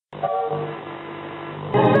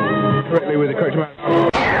correctly with the correct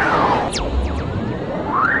amount.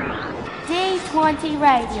 D20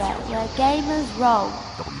 Radio, where gamers roll.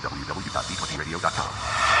 www.d20radio.com.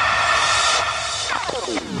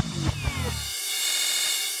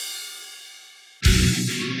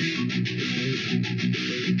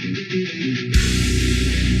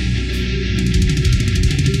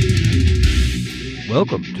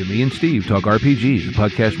 Welcome to Me and Steve Talk RPGs, a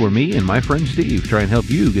podcast where me and my friend Steve try and help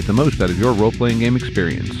you get the most out of your role-playing game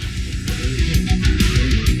experience.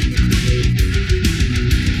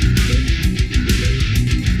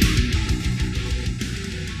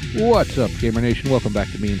 What's up, Gamer Nation? Welcome back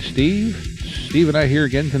to Me and Steve. Steve and I here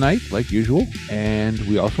again tonight, like usual, and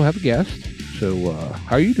we also have a guest. So,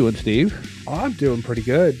 how are you doing, Steve? Oh, I'm doing pretty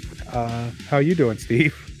good. How are you doing,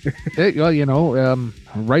 Steve? Hey, well, you know,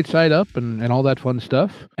 right side up and all that fun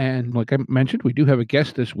stuff. And like I mentioned, we do have a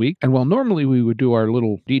guest this week. And while normally we would do our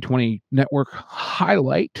little D20 network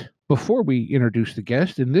highlight before we introduce the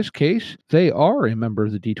guest, in this case, they are a member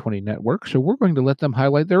of the D20 network. So we're going to let them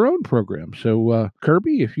highlight their own program. So,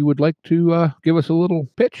 Kirby, if you would like to give us a little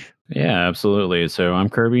pitch. Yeah, absolutely. So I'm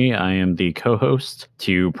Kirby. I am the co-host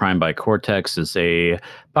to Prime by Cortex. It's a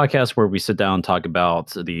podcast where we sit down and talk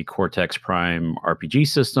about the Cortex Prime RPG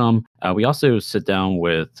system. We also sit down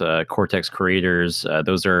with Cortex creators.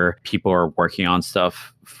 Those are people who are working on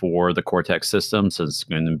stuff for the Cortex system. So it's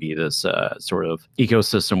going to be this sort of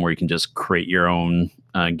ecosystem where you can just create your own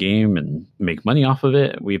game and make money off of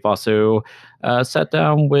it. We've also sat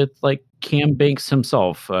down with like Cam Banks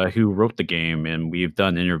himself, who wrote the game, and we've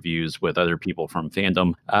done interviews with other people from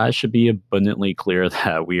fandom. It should be abundantly clear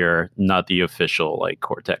that we are not the official like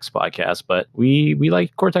Cortex podcast, but we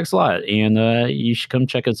like Cortex a lot, and you should come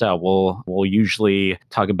check us out. We'll usually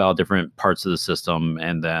talk about different parts of the system,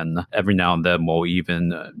 and then every now and then we'll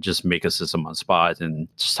even just make a system on spot and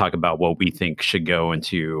just talk about what we think should go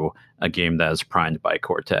into a game that is primed by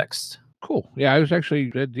Cortex. Cool. Yeah, I was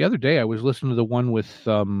actually, the other day, I was listening to the one with,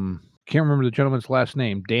 can't remember the gentleman's last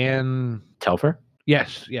name. Dan Telfer?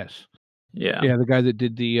 Yes. Yeah. Yeah, the guy that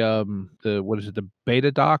did the what is it, the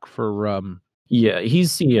beta doc for Yeah,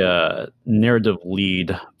 he's the narrative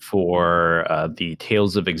lead for the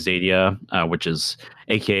Tales of Exadia, which is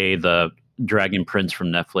aka the Dragon Prince from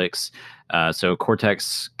Netflix. So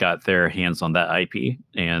Cortex got their hands on that IP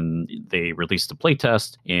and they released a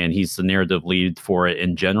playtest, and he's the narrative lead for it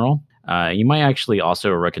in general. You might actually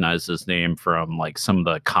also recognize his name from like some of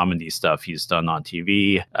the comedy stuff he's done on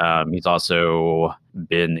TV. He's also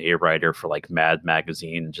been a writer for like Mad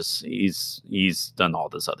Magazine. Just he's done all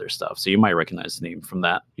this other stuff, so you might recognize the name from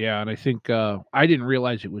that. Yeah, and I think I didn't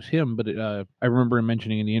realize it was him, but I remember him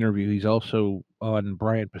mentioning in the interview he's also on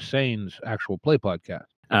Brian Posehn's actual play podcast.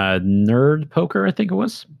 Nerd Poker, I think it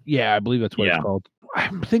was. Yeah, I believe that's what it's called. I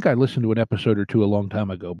think I listened to an episode or two a long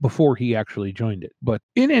time ago before he actually joined it. But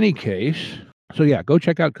in any case, so yeah, go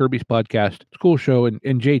check out Kirby's podcast. It's a cool show, and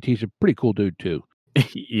JT's a pretty cool dude too.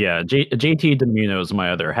 Yeah, JT Domino is my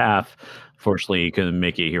other half. Fortunately, he couldn't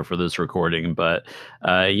make it here for this recording, but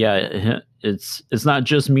yeah, it's not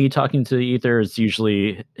just me talking to the ether. It's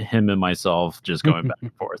usually him and myself just going back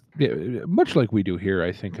and forth. Yeah, much like we do here,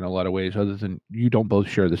 I think, in a lot of ways, other than you don't both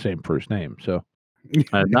share the same first name. So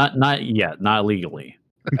not yet, not legally.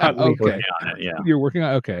 Okay. On it, yeah. You're working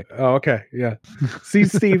on okay. Oh, okay. Yeah. See,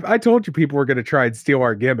 Steve, I told you people were going to try and steal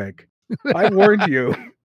our gimmick. I warned you.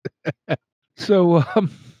 So,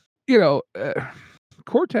 you know,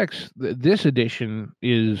 Cortex, this edition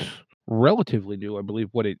is relatively new. I believe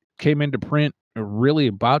it came into print really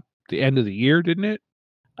about the end of the year, didn't it?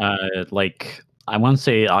 Like I want to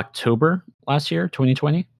say October last year,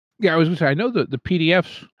 2020. Yeah, I was going to say, I know the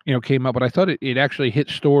PDFs, came out, but I thought it actually hit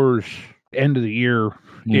stores end of the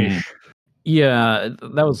year-ish. Yeah,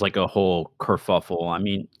 that was like a whole kerfuffle. I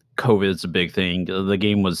mean, COVID's a big thing. The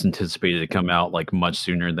game was anticipated to come out like much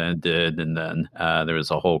sooner than it did, and then there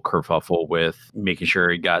was a whole kerfuffle with making sure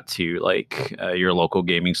it got to like your local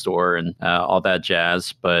gaming store and all that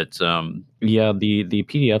jazz. But yeah, the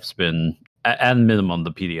PDF's been at minimum,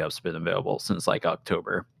 the PDF's been available since like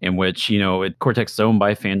October, in which Cortex is owned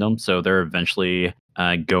by fandom, so they're eventually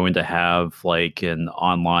going to have like an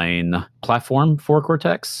online platform for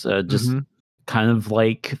Cortex, just kind of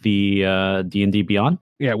like the D&D Beyond.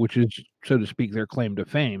 Yeah, which is, so to speak, their claim to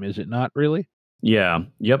fame, is it not really? Yeah.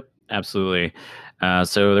 Yep. Absolutely.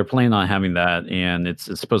 So they're planning on having that, and it's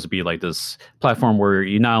supposed to be like this platform where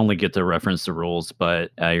you not only get to reference the rules,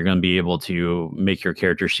 but you're going to be able to make your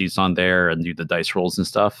character sheets on there and do the dice rolls and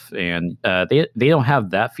stuff. And they don't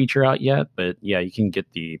have that feature out yet, but yeah, you can get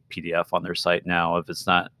the PDF on their site now if it's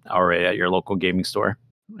not already at your local gaming store.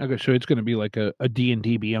 Okay, so it's going to be like a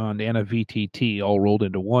D&D Beyond and a VTT all rolled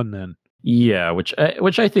into one then. Yeah, which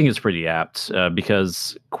I think is pretty apt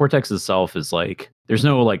because Cortex itself is like there's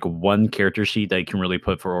no like one character sheet that you can really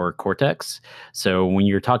put for Cortex. So when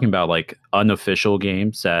you're talking about like unofficial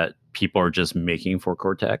games that people are just making for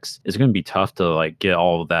Cortex, it's going to be tough to like get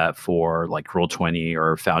all of that for like Roll20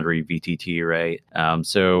 or Foundry VTT, right?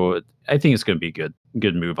 So I think it's going to be a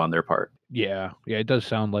good move on their part. Yeah, it does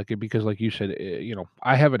sound like it because, like you said,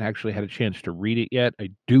 I haven't actually had a chance to read it yet. I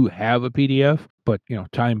do have a PDF, but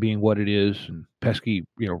time being what it is, and pesky,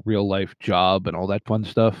 real life job and all that fun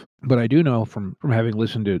stuff. But I do know from having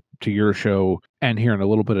listened to your show and hearing a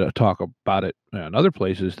little bit of talk about it in other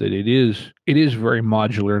places that it is very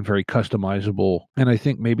modular and very customizable. And I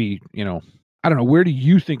think maybe I don't know, where do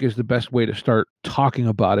you think is the best way to start talking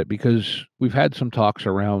about it? Because we've had some talks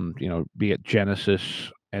around, be it Genesis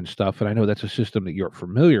and stuff, and I know that's a system that you're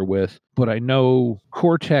familiar with, but I know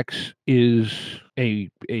Cortex is a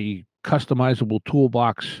customizable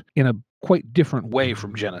toolbox in a quite different way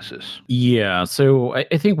from Genesis. Yeah, so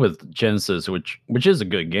I think with Genesis, which is a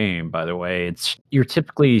good game, by the way, it's you're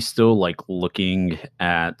typically still like looking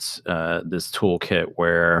at this toolkit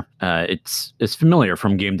where it's familiar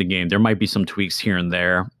from game to game. There might be some tweaks here and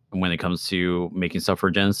there when it comes to making stuff for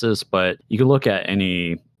Genesis, but you can look at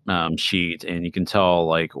any sheet and you can tell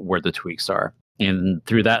like where the tweaks are. And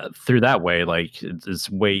through that way, like it's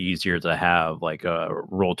way easier to have like a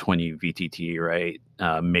Roll20 VTT, right?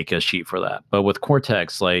 Make a sheet for that. But with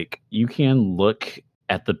Cortex, like you can look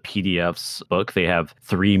at the PDF's book. They have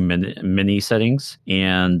 3 mini settings,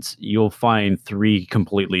 and you'll find 3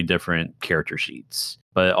 completely different character sheets.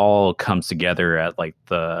 But it all comes together at like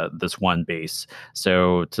this one base.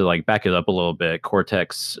 So to like back it up a little bit,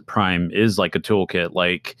 Cortex Prime is like a toolkit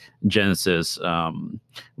like Genesis,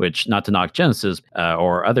 which not to knock Genesis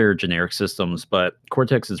or other generic systems, but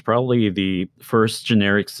Cortex is probably the first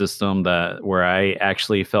generic system where I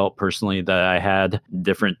actually felt personally that I had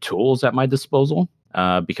different tools at my disposal.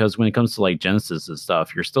 Because when it comes to like Genesis and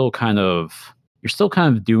stuff, you're still kind of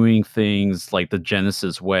doing things like the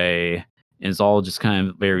Genesis way. And it's all just kind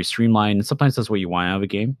of very streamlined. And sometimes that's what you want out of a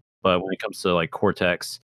game. But when it comes to like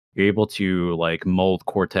Cortex, you're able to like mold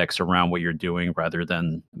Cortex around what you're doing rather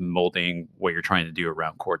than molding what you're trying to do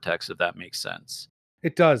around Cortex, if that makes sense.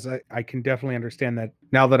 It does. I can definitely understand that.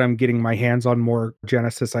 Now that I'm getting my hands on more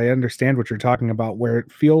Genesis, I understand what you're talking about, where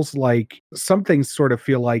it feels like some things sort of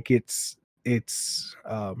feel like it's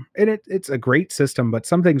a great system, but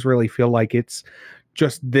some things really feel like it's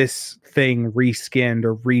just this thing reskinned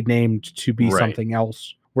or renamed to be something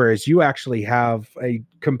else, whereas you actually have a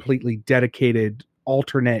completely dedicated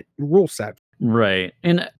alternate rule set. Right.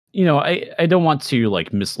 And I don't want to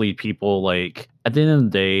like mislead people. Like at the end of the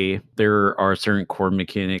day, there are certain core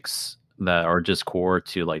mechanics that are just core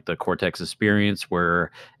to like the Cortex experience,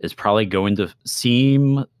 where it's probably going to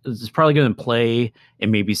play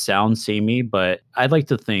and maybe sound samey, but I'd like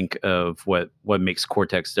to think of what makes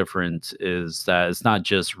Cortex different is that it's not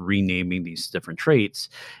just renaming these different traits,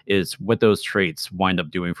 it's what those traits wind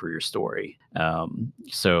up doing for your story.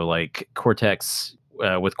 So like Cortex,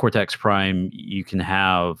 with Cortex Prime, you can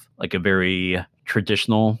have like a very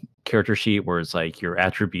traditional character sheet where it's like your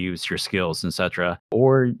attributes, your skills, etc.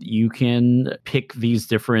 Or you can pick these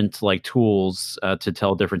different like tools to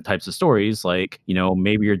tell different types of stories. Like,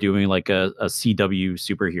 maybe you're doing like a CW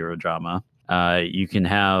superhero drama. You can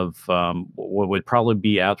have what would probably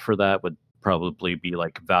be out for that would probably be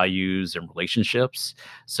like values and relationships.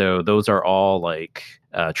 So those are all like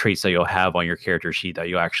traits that you'll have on your character sheet that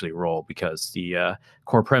you'll actually roll, because the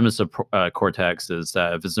core premise of Cortex is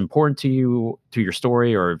that if it's important to you, to your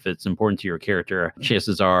story, or if it's important to your character,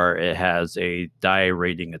 chances are it has a die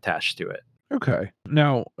rating attached to it. Okay.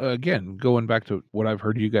 Now, again, going back to what I've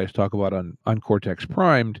heard you guys talk about on Cortex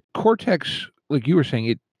Primed, Cortex, like you were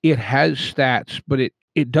saying, it has stats, but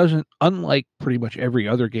it doesn't, unlike pretty much every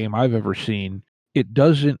other game I've ever seen, it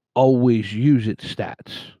doesn't always use its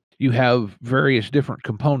stats. You have various different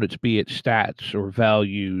components, be it stats or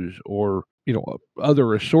values or,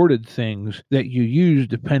 other assorted things that you use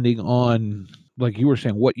depending on, like you were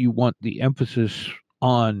saying, what you want the emphasis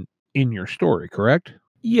on in your story, correct?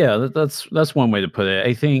 Yeah, that's one way to put it.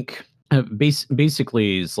 I think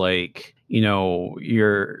basically is like,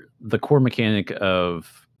 the core mechanic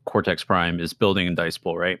of Cortex Prime is building a dice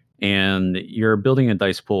pool, right? And you're building a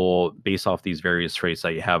dice pool based off these various traits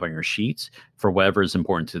that you have on your sheets for whatever is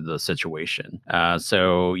important to the situation.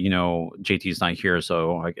 So, JT's not here,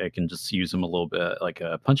 so I can just use him a little bit like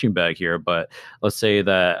a punching bag here. But let's say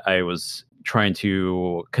that I was trying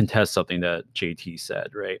to contest something that JT said,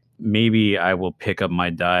 right? Maybe I will pick up my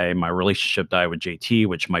relationship die with JT,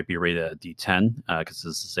 which might be rated at D10, because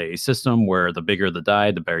this is a system where the bigger the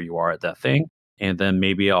die, the better you are at that thing. And then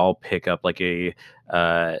maybe I'll pick up like a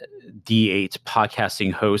D8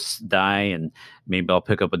 podcasting host die, and maybe I'll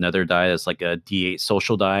pick up another die that's like a D8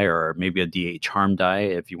 social die, or maybe a D8 charm die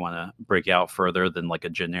if you want to break out further than like a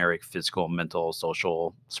generic physical, mental,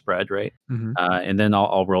 social spread, right? Mhm. And then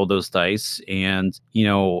I'll roll those dice, and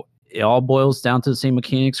it all boils down to the same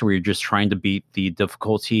mechanics where you're just trying to beat the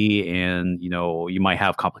difficulty, and you might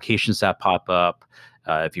have complications that pop up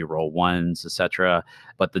if you roll ones, etc.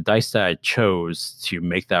 But the dice that I chose to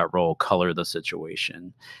make that roll color the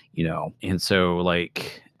situation, and so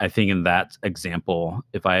like I think in that example,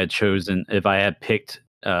 if I had picked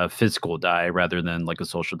physical die rather than like a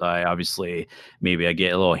social die, obviously maybe I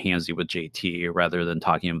get a little handsy with JT rather than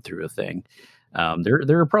talking him through a thing.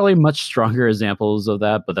 There are probably much stronger examples of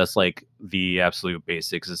that, but that's like the absolute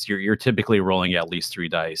basics. Is you're typically rolling at least 3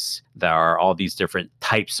 dice that are all these different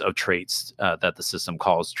types of traits that the system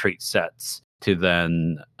calls trait sets to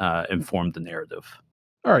then inform the narrative.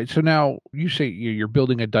 All right. So now you say you're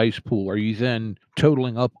building a dice pool. Are you then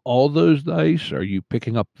totaling up all those dice? Are you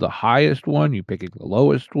picking up the highest one? You picking the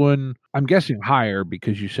lowest one? I'm guessing higher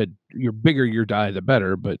because you said your bigger your die, the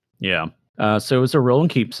better. But yeah. So it's a roll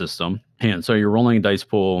and keep system. And so you're rolling a dice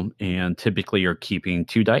pool, and typically you're keeping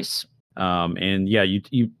 2 dice. And yeah,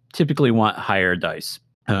 you typically want higher dice,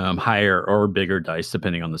 higher or bigger dice,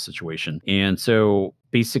 depending on the situation. And so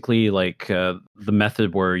basically, like the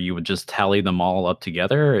method where you would just tally them all up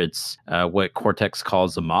together, it's what Cortex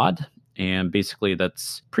calls a mod. And basically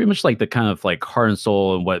that's pretty much like the kind of like heart and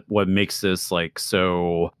soul, and what makes this like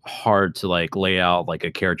so hard to like lay out like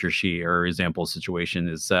a character sheet or example situation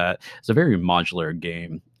is that it's a very modular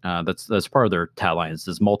game. That's part of their tagline. It's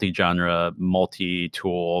this multi-genre,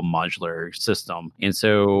 multi-tool, modular system. And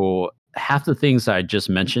so half the things I just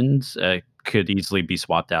mentioned could easily be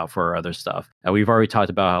swapped out for other stuff. We've already talked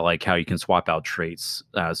about how you can swap out traits.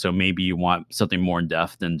 So maybe you want something more in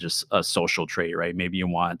depth than just a social trait, right? Maybe you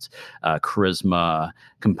want charisma,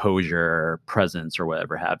 composure, presence, or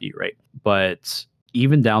whatever have you, right? But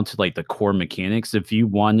even down to like the core mechanics, if you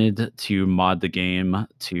wanted to mod the game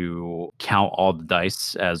to count all the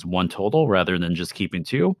dice as one total rather than just keeping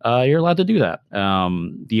 2, you're allowed to do that.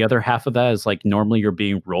 The other half of that is like normally you're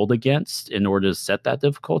being rolled against in order to set that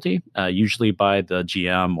difficulty, usually by the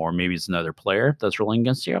GM, or maybe it's another player that's rolling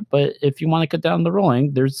against you. But if you want to cut down the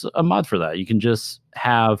rolling, there's a mod for that. You can just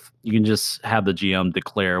have the GM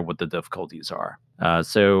declare what the difficulties are.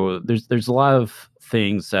 So there's a lot of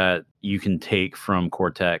things that you can take from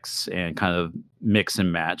Cortex and kind of mix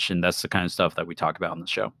and match, and that's the kind of stuff that we talk about on the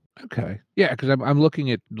show. Okay, yeah, because I'm looking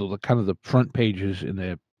at the kind of the front pages in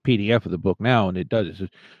the PDF of the book now, and it does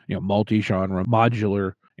it's multi-genre,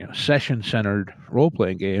 modular, session-centered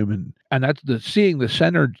role-playing game, and that's seeing the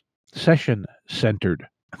session-centered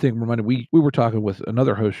thing reminded we were talking with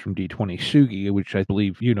another host from D20, Sugi, which I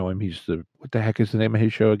believe you know him. He's what the heck is the name of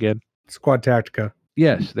his show again? Squad Tactica.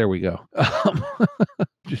 Yes, there we go.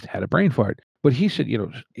 Just had a brain fart. But he said,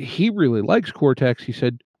 he really likes Cortex. He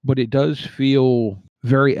said, but it does feel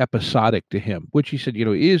very episodic to him, which he said,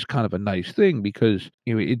 is kind of a nice thing because,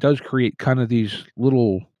 it does create kind of these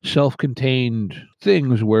little self-contained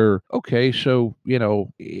things where, okay, so,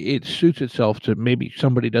 it suits itself to maybe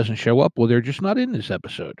somebody doesn't show up. Well, they're just not in this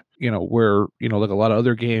episode, where, like a lot of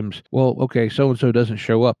other games, well, okay, so-and-so doesn't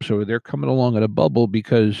show up. So they're coming along in a bubble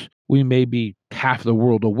because we may be half the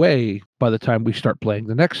world away by the time we start playing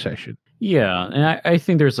the next session. Yeah, and I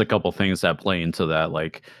think there's a couple things that play into that.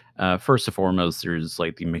 Like, first and foremost, there's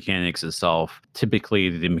like the mechanics itself. Typically,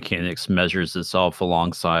 the mechanics measures itself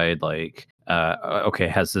alongside like, okay,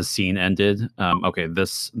 has this scene ended? Okay,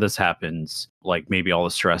 this happens. Like maybe all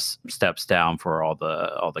the stress steps down for all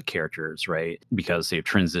the characters, right? Because they've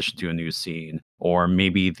transitioned to a new scene, or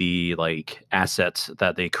maybe the like assets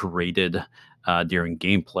that they created during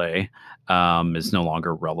gameplay is no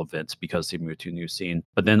longer relevant because they moved to a new scene.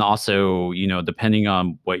 But then also, depending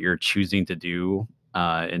on what you're choosing to do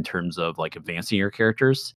in terms of like advancing your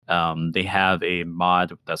characters, they have a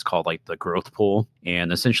mod that's called like the growth pool.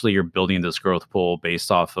 And essentially you're building this growth pool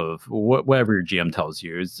based off of whatever your GM tells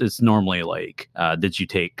you. It's normally like, did you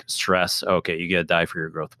take stress? Okay, you get a die for your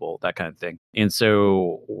growth pool, that kind of thing. And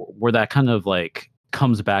so where that kind of like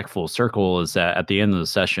comes back full circle is that at the end of the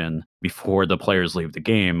session, before the players leave the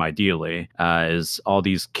game, ideally, is all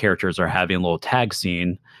these characters are having a little tag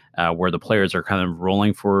scene where the players are kind of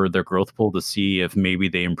rolling for their growth pool to see if maybe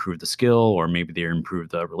they improve the skill or maybe they improve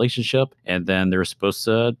the relationship. And then they're supposed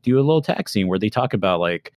to do a little tag scene where they talk about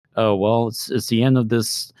like, oh, well, it's the end of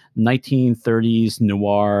this 1930s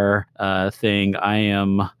noir thing.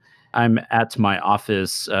 I'm at my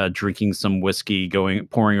office drinking some whiskey,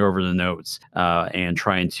 pouring over the notes, and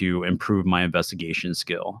trying to improve my investigation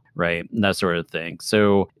skill, right? That sort of thing.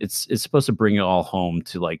 So it's supposed to bring it all home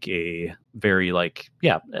to like a very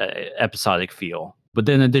episodic feel. But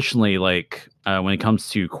then additionally, like when it comes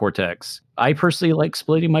to Cortex, I personally like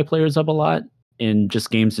splitting my players up a lot in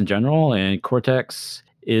just games in general, and Cortex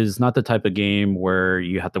is not the type of game where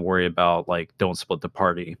you have to worry about like don't split the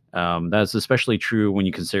party. That's especially true when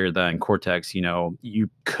you consider that in Cortex, you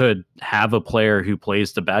could have a player who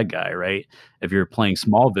plays the bad guy, right? If you're playing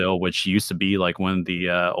Smallville, which used to be like one of the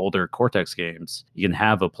older Cortex games, you can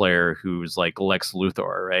have a player who's like Lex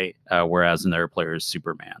Luthor, right? Whereas another player is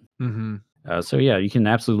Superman. Mm-hmm. So yeah, you can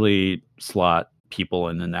absolutely slot people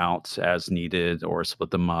in and out as needed, or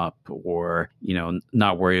split them up, or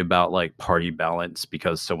not worry about like party balance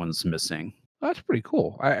because someone's missing. That's pretty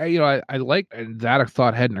cool. I like that. A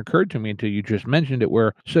thought hadn't occurred to me until you just mentioned it,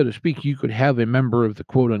 where, so to speak, you could have a member of the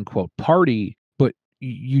quote unquote party, but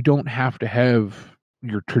you don't have to have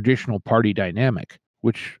your traditional party dynamic,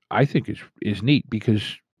 which I think is neat, because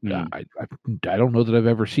I don't know that I've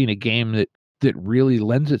ever seen a game that really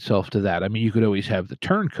lends itself to that. I mean, you could always have the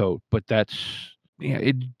turncoat, but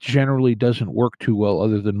it generally doesn't work too well,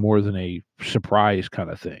 other than more than a surprise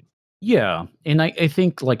kind of thing. Yeah, and I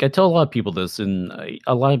think like I tell a lot of people this, and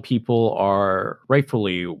a lot of people are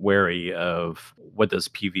rightfully wary of what does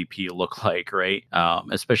PvP look like, right?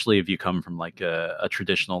 Especially if you come from like a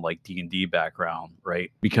traditional like D&D background,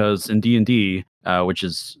 right? Because in D&D, which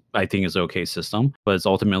is I think is okay system, but it's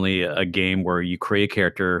ultimately a game where you create a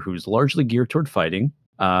character who's largely geared toward fighting.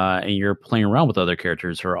 And you're playing around with other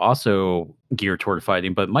characters who are also geared toward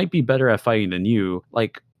fighting, but might be better at fighting than you.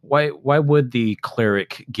 Like, why would the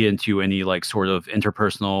cleric get into any like sort of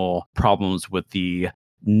interpersonal problems with the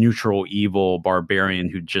neutral evil barbarian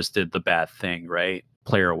who just did the bad thing, right?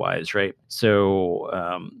 Player wise, right?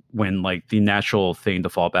 So when like the natural thing to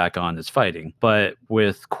fall back on is fighting, but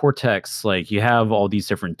with Cortex, like you have all these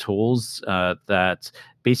different tools that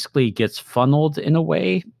basically gets funneled in a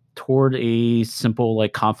way toward a simple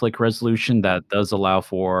like conflict resolution that does allow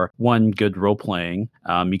for one good role playing.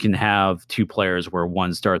 You can have two players where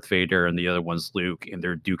one's Darth Vader and the other one's Luke, and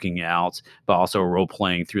they're duking it out, but also role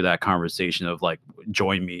playing through that conversation of like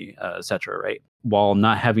join me, etc. Right? While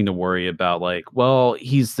not having to worry about like, well,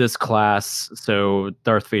 he's this class, so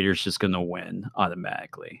Darth Vader's just going to win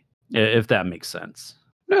automatically, if that makes sense.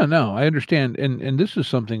 No, I understand, and this is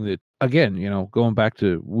something that, again, going back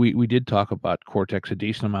to, we did talk about Cortex a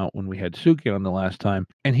decent amount when we had Suki on the last time,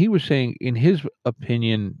 and he was saying, in his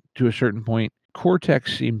opinion, to a certain point,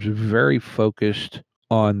 Cortex seems very focused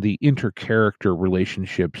on the intercharacter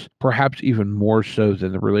relationships, perhaps even more so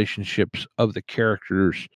than the relationships of the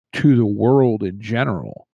characters to the world in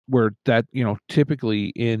general, where that,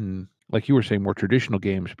 typically in, like you were saying, more traditional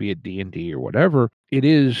games, be it D&D or whatever,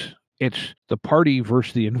 it's the party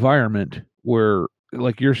versus the environment, where,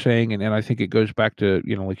 like you're saying, and I think it goes back to,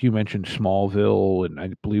 like you mentioned Smallville, and I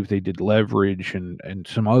believe they did Leverage and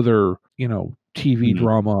some other, TV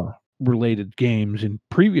drama related games in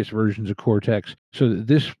previous versions of Cortex. So that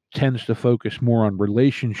this tends to focus more on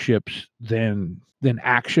relationships than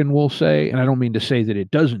action, we'll say. And I don't mean to say that it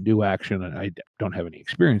doesn't do action, and I don't have any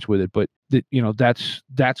experience with it, but that,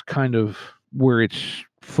 that's kind of where its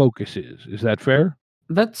focus is. Is that fair?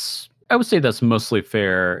 I would say that's mostly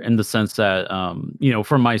fair in the sense that,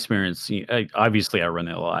 from my experience, obviously I run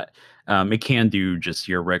it a lot. It can do just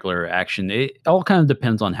your regular action. It all kind of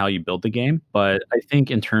depends on how you build the game. But I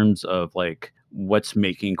think in terms of like what's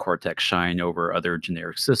making Cortex shine over other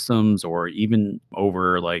generic systems, or even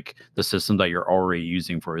over like the system that you're already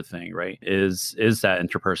using for a thing, right, is that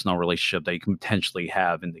interpersonal relationship that you can potentially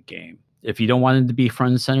have in the game. If you don't want it to be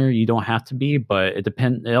front and center, you don't have to be, but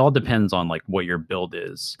it all depends on like what your build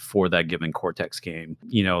is for that given Cortex game.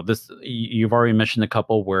 You've already mentioned a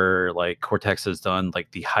couple where like Cortex has done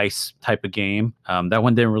like the heist type of game. That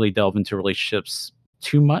one didn't really delve into relationships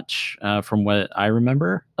too much from what I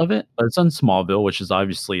remember of it, but it's done Smallville, which is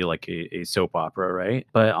obviously like a soap opera, right?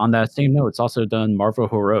 But on that same note, it's also done Marvel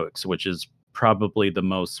Heroics, which is probably the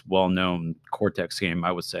most well-known Cortex game,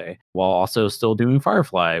 I would say, while also still doing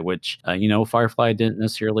Firefly, which, Firefly didn't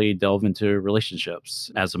necessarily delve into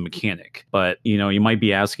relationships as a mechanic. But, you might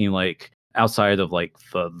be asking, like, outside of, like,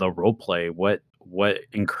 the role play, what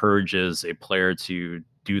encourages a player to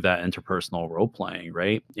do that interpersonal role playing,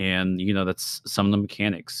 right? And, that's some of the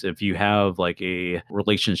mechanics. If you have, like, a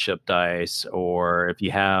relationship dice, or if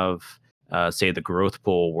you have say the growth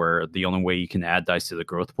pool, where the only way you can add dice to the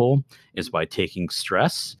growth pool is by taking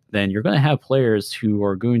stress, then you're going to have players who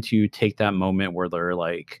are going to take that moment where they're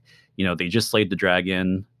like, they just slayed the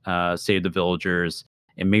dragon, saved the villagers,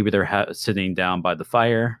 and maybe they're sitting down by the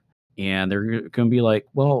fire, and they're going to be like,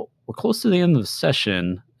 well, we're close to the end of the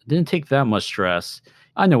session. It didn't take that much stress.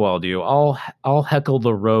 I know what I'll do. I'll heckle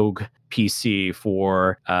the rogue PC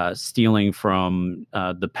for stealing from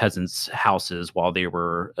the peasants' houses while they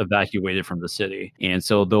were evacuated from the city. And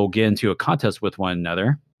so they'll get into a contest with one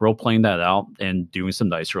another, role-playing that out and doing some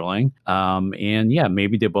dice rolling. And yeah,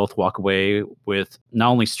 maybe they both walk away with not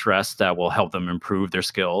only stress that will help them improve their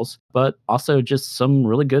skills, but also just some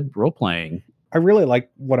really good role-playing. I really like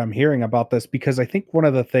what I'm hearing about this, because I think one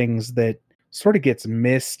of the things that sort of gets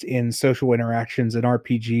missed in social interactions in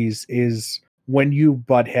RPGs is when you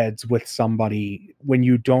butt heads with somebody, when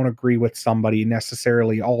you don't agree with somebody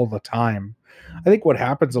necessarily all the time. I think what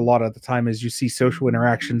happens a lot of the time is you see social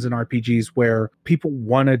interactions in RPGs where people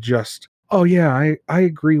want to just, oh yeah, I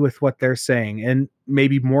agree with what they're saying, and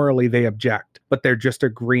maybe morally they object, but they're just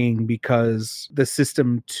agreeing because the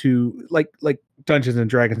system to like Dungeons and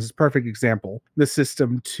Dragons is a perfect example. The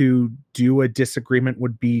system to do a disagreement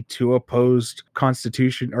would be two opposed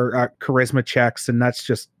constitution or charisma checks, and that's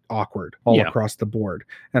just awkward all across the board.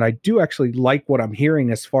 And I do actually like what I'm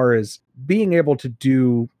hearing as far as being able to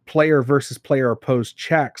do player versus player opposed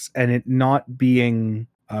checks and it not being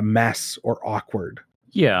a mess or awkward.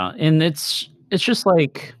 Yeah, and it's just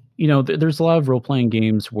like, there's a lot of role-playing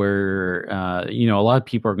games where, a lot of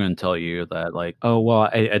people are going to tell you that, like, oh, well,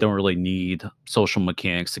 I don't really need social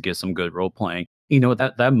mechanics to get some good role-playing.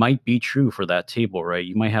 That might be true for that table, right?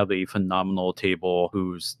 You might have a phenomenal table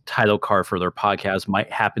whose title card for their podcast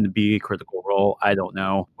might happen to be Critical Role. I don't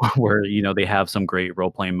know, where, they have some great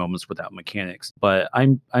role-playing moments without mechanics. But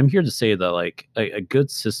I'm here to say that, like, a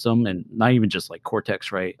good system, and not even just like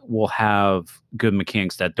Cortex, right, will have good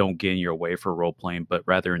mechanics that don't get in your way for role-playing, but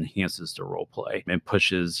rather enhances the role-play and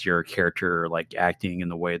pushes your character, like, acting in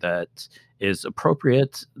the way that is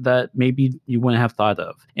appropriate that maybe you wouldn't have thought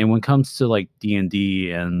of. And when it comes to like D&D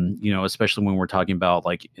and, especially when we're talking about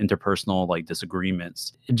like interpersonal like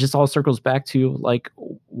disagreements, it just all circles back to like,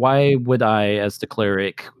 why would I, as the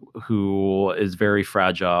cleric who is very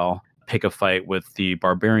fragile, pick a fight with the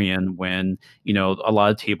barbarian when, a lot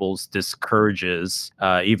of tables discourages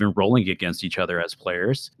even rolling against each other as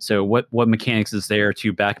players? So what mechanics is there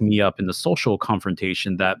to back me up in the social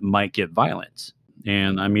confrontation that might get violent?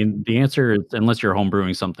 And I mean, the answer is, unless you're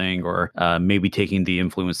homebrewing something or maybe taking the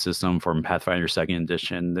influence system from Pathfinder 2nd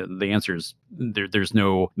Edition, the answer is there's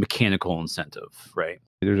no mechanical incentive, right?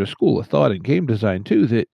 There's a school of thought in game design, too,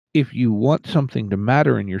 that if you want something to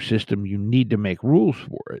matter in your system, you need to make rules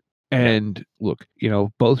for it. And look,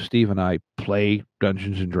 both Steve and I play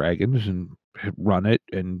Dungeons and Dragons and run it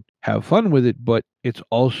and have fun with it, but it's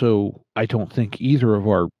also, I don't think, either of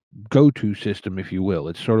our go-to system, if you will.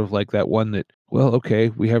 It's sort of like that one that, well, okay,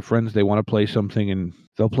 we have friends, they want to play something and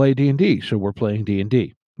they'll play D&D, so we're playing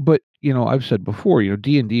D&D. But, I've said before,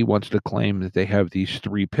 D&D wants to claim that they have these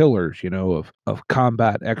three pillars, of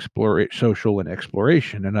combat, social, and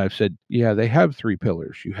exploration. And I've said, yeah, they have three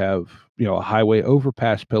pillars. You have, a highway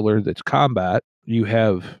overpass pillar that's combat. You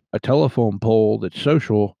have a telephone pole that's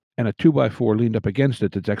social, and a 2x4 leaned up against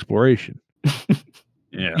it that's exploration.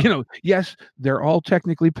 Yeah. Yes, they're all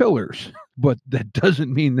technically pillars, but that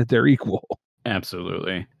doesn't mean that they're equal.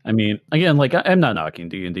 Absolutely. I mean, again, like, I'm not knocking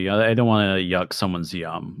D&D. I don't want to yuck someone's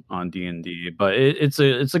yum on D&D, but it's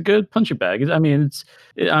a good punching bag. I mean,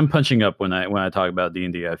 I'm punching up when I talk about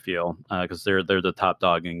D&D. I feel because they're the top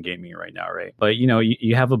dog in gaming right now, right? But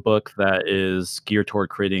you have a book that is geared toward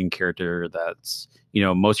creating character that's,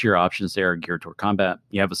 most of your options there are geared toward combat.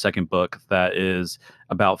 You have a second book that is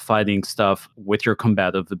about fighting stuff with your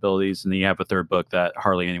combative abilities, and then you have a third book that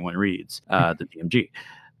hardly anyone reads, the DMG.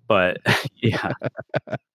 But yeah,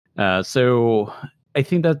 so I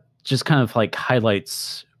think that just kind of like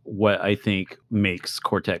highlights what I think makes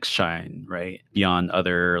Cortex shine, right? Beyond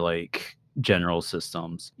other like general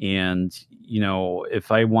systems. And,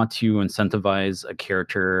 if I want to incentivize a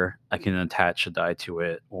character, I can attach a die to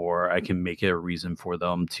it, or I can make it a reason for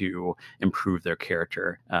them to improve their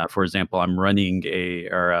character. For example, I'm trying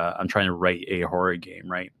to write a horror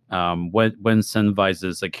game, right? What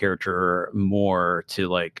incentivizes a character more to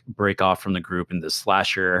like break off from the group in this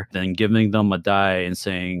slasher than giving them a die and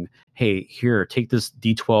saying, hey, here, take this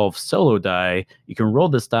D12 solo die. You can roll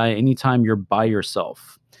this die anytime you're by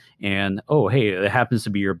yourself. And, oh, hey, it happens to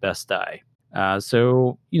be your best die.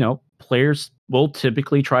 So, players will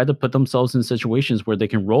typically try to put themselves in situations where they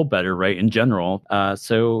can roll better, right? In general.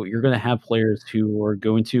 So you're going to have players who are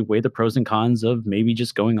going to weigh the pros and cons of maybe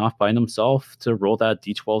just going off by themselves to roll that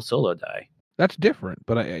D12 solo die. That's different,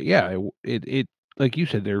 but it like you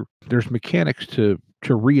said, there's mechanics to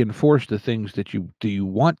reinforce the things that you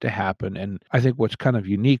want to happen. And I think what's kind of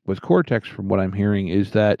unique with Cortex, from what I'm hearing,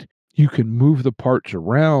 is that you can move the parts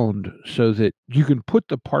around so that you can put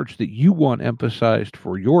the parts that you want emphasized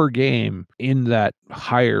for your game in that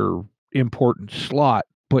higher importance slot.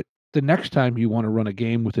 But the next time you want to run a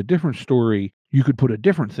game with a different story, you could put a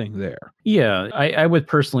different thing there. Yeah, I would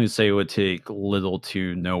personally say it would take little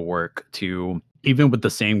to no work to, even with the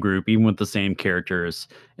same group, even with the same characters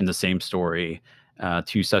in the same story,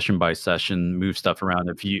 to session by session move stuff around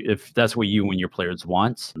if that's what you and your players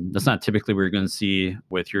want. That's not typically what you're going to see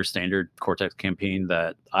with your standard Cortex campaign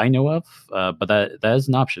that I know of, but that is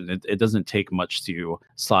an option. It doesn't take much to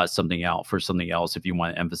slot something out for something else if you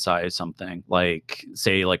want to emphasize something. Like,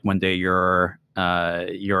 say, like one day you're out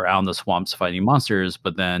in the swamps fighting monsters,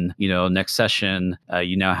 but then next session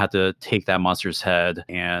you now have to take that monster's head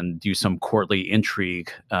and do some courtly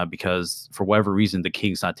intrigue because for whatever reason the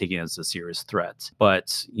king's not taking it as a serious threat,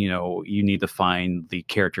 but you need to find the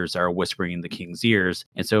characters that are whispering in the king's ears,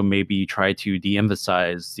 and so maybe you try to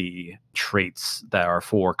de-emphasize the traits that are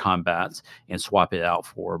for combat and swap it out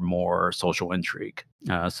for more social intrigue.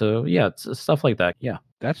 So yeah, it's stuff like that. Yeah.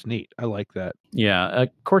 That's neat. I like that. Yeah,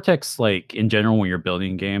 Cortex, like in general, when you're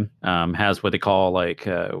building a game, has what they call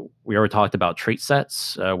we already talked about trait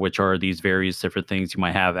sets, which are these various different things. You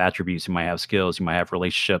might have attributes, you might have skills, you might have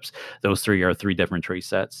relationships. Those three are three different trait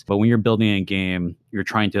sets. But when you're building a game, you're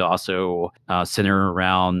trying to also center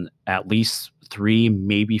around at least 3,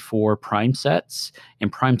 maybe 4 prime sets. And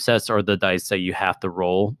prime sets are the dice that you have to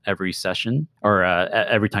roll every session or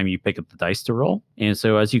every time you pick up the dice to roll. And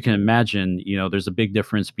so as you can imagine, there's a big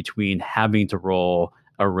difference between having to roll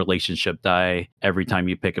a relationship die every time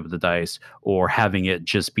you pick up the dice or having it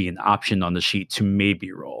just be an option on the sheet to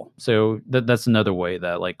maybe roll. So that's another way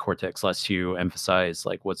that like Cortex lets you emphasize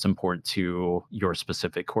like what's important to your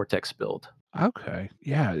specific Cortex build. Okay.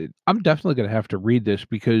 Yeah, I'm definitely going to have to read this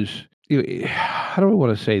because how do I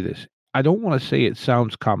want to say this? I don't want to say it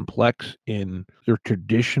sounds complex in their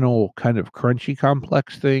traditional kind of crunchy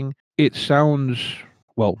complex thing. It sounds,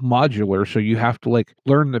 well, modular, so you have to like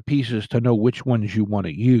learn the pieces to know which ones you want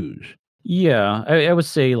to use. Yeah, I would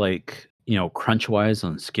say like, crunch wise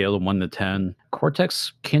on a scale of 1 to 10,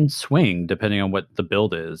 Cortex can swing depending on what the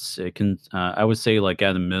build is. It can, I would say like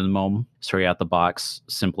at a minimum, straight out the box,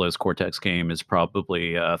 simplest Cortex game is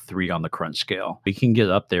probably 3 on the crunch scale. You can get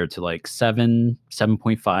up there to like 7,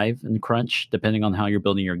 7.5 in crunch, depending on how you're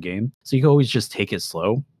building your game. So you can always just take it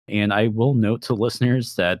slow. And I will note to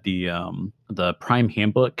listeners that the Prime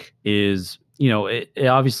Handbook is, it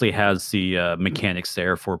obviously has the mechanics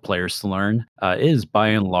there for players to learn. It is by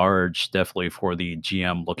and large definitely for the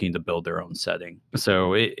GM looking to build their own setting.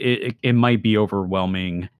 So it might be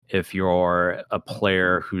overwhelming if you're a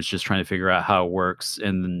player who's just trying to figure out how it works,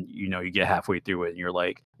 and then you get halfway through it and you're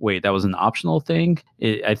like, wait, that was an optional thing.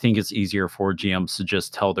 I think it's easier for GMs to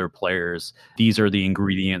just tell their players, these are the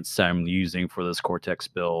ingredients I'm using for this Cortex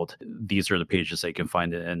build. These are the pages they can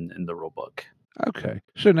find it in the rulebook. Okay.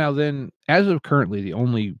 So now then, as of currently, the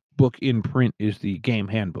only book in print is the game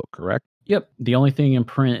handbook, correct? Yep. The only thing in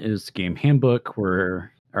print is the game handbook,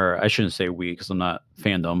 or I shouldn't say we because I'm not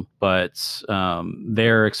fandom, but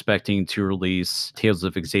they're expecting to release Tales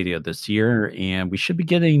of Exadia this year, and we should be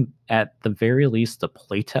getting, at the very least, a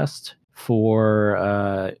playtest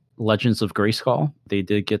for Legends of Grayskull. They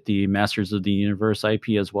did get the Masters of the Universe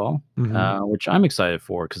IP as well, which I'm excited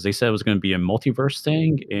for because they said it was going to be a multiverse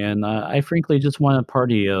thing, and I frankly just want a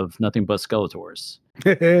party of nothing but Skeletors.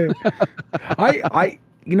 I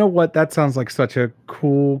you know what? That sounds like such a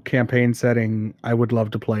cool campaign setting. I would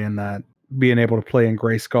love to play in that. Being able to play in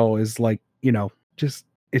Grayskull is like,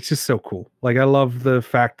 it's just so cool. Like, I love the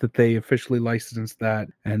fact that they officially licensed that,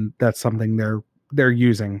 and that's something they're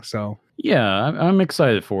using. So yeah, I'm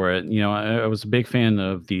excited for it. I was a big fan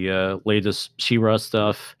of the latest She-Ra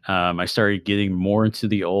stuff. I started getting more into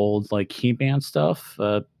the old like He-Man stuff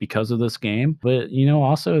because of this game. But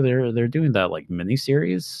also they're doing that like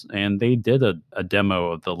miniseries, and they did a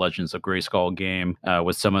demo of the Legends of Grayskull game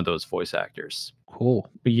with some of those voice actors. Cool.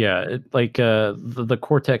 But yeah, the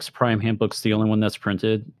Cortex Prime Handbook's the only one that's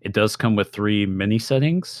printed. It does come with 3 mini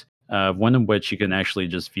settings. One of which you can actually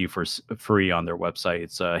just view for free on their website.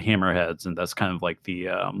 It's Hammerheads, and that's kind of like the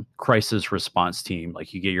crisis response team.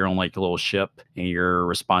 Like you get your own like little ship, and you're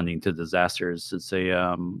responding to disasters. It's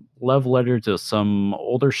a love letter to some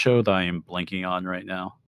older show that I am blanking on right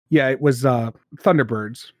now. Yeah, it was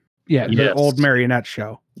Thunderbirds. Yeah, The Yes. old marionette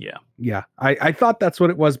show. Yeah. Yeah, I thought that's what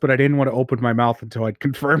it was, but I didn't want to open my mouth until I'd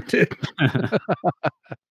confirmed it.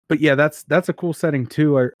 But yeah, that's a cool setting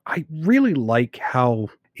too. I really like how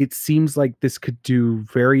it seems like this could do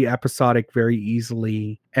very episodic very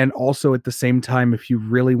easily, and also at the same time, if you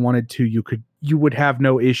really wanted to, you would have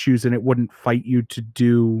no issues and it wouldn't fight you to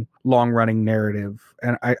do long running narrative.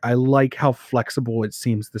 And I like how flexible it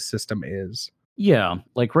seems the system is. Yeah,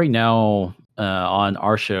 like right now on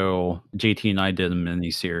our show, JT and I did a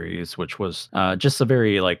mini series, which was just a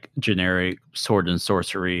very like generic sword and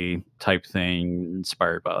sorcery type thing,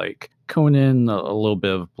 inspired by like Conan, a little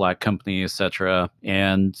bit of Black Company, etc.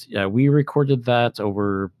 And we recorded that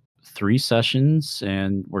over 3 sessions,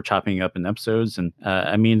 and we're chopping up in episodes. And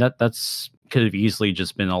I mean that's could have easily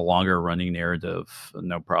just been a longer running narrative,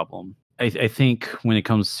 no problem. I think when it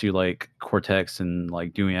comes to like Cortex and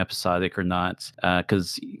like doing episodic or not,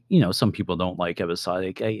 because some people don't like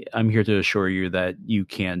episodic. I'm here to assure you that you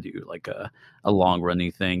can do like a long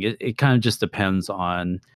running thing. It kind of just depends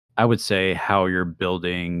on, I would say, how you're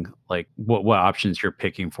building, like what options you're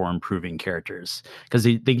picking for improving characters, because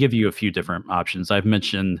they give you a few different options. I've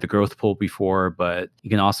mentioned the growth pool before, but you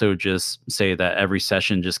can also just say that every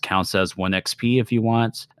session just counts as 1 XP if you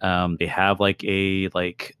want. They have like a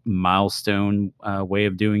milestone way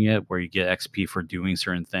of doing it where you get XP for doing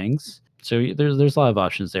certain things. So there's a lot of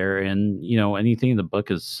options there, and anything in the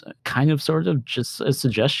book is kind of sort of just a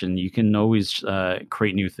suggestion. You can always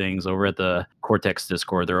create new things over at the Cortex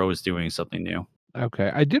Discord. They're always doing something new.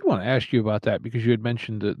 Okay, I did want to ask you about that because you had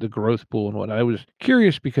mentioned the growth pool and what. I was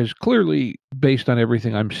curious because clearly, based on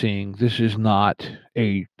everything I'm seeing, this is not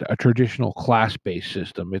a traditional class-based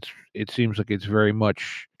system. It seems like it's very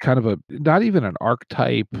much kind of not even an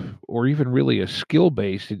archetype or even really a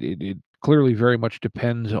skill-based. It clearly very much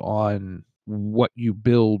depends on what you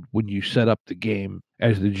build when you set up the game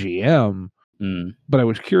as the GM. Mm. But I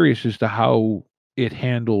was curious as to how it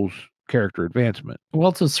handles character advancement.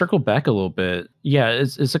 Well, to circle back a little bit, yeah,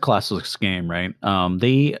 it's a classless game, right?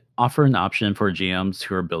 They offer an option for GMs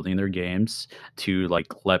who are building their games to like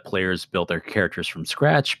let players build their characters from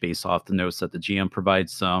scratch based off the notes that the GM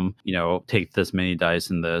provides them. Take this many dice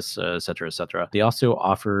in this, et cetera, et cetera. They also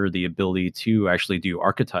offer the ability to actually do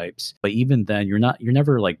archetypes, but even then, you're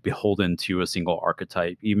never like beholden to a single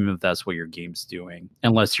archetype, even if that's what your game's doing,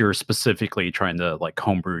 unless you're specifically trying to like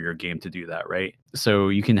homebrew your game to do that, right? So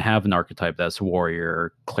you can have an archetype that's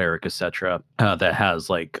warrior, cleric, etc., that has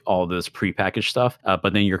like all this prepackaged stuff,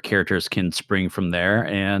 but then your characters can spring from there.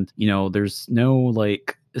 And there's no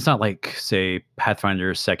like, it's not like say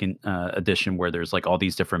Pathfinder 2nd edition where there's like all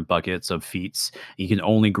these different buckets of feats. You can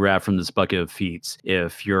only grab from this bucket of feats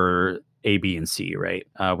if you're A, B, and C, right?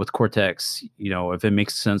 With Cortex, if it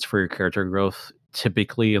makes sense for your character growth,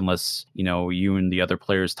 typically, unless you and the other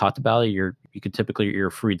players talked about it,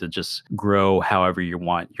 you're free to just grow however you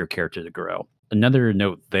want your character to grow. Another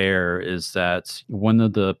note there is that one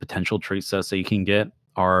of the potential trait sets that you can get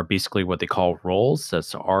are basically what they call roles.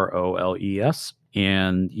 That's ROLES.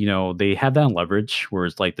 And they have that in Leverage, where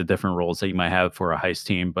it's like the different roles that you might have for a heist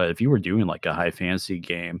team. But if you were doing like a high fantasy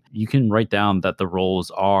game, you can write down that the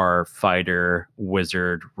roles are fighter,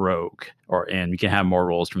 wizard, rogue, and you can have more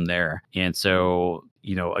roles from there. And so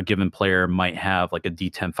a given player might have like a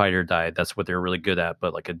D10 fighter die. That's what they're really good at,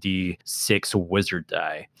 but like a D6 wizard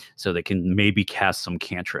die. So they can maybe cast some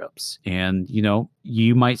cantrips. And,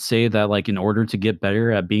 you might say that like in order to get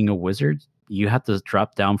better at being a wizard, you have to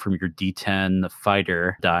drop down from your D10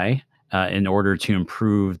 fighter die in order to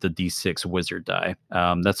improve the D6 wizard die.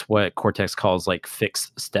 That's what Cortex calls like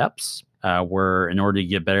fixed steps. Where in order to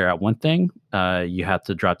get better at one thing, you have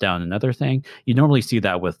to drop down another thing. You normally see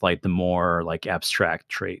that with like the more like abstract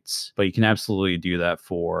traits, but you can absolutely do that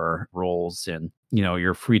for roles. And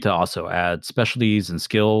you're free to also add specialties and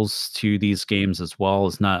skills to these games as well.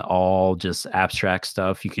 It's not all just abstract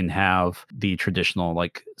stuff. You can have the traditional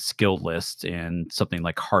like skill list and something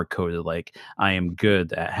like hard coded, like I am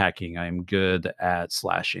good at hacking, I am good at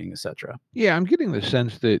slashing, etc. Yeah, I'm getting the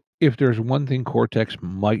sense that if there's one thing Cortex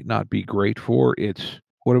might not be great for, it's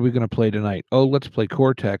what are we going to play tonight? Oh, let's play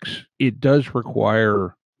Cortex. It does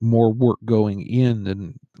require more work going in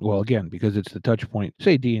than, well, again, because it's the touch point,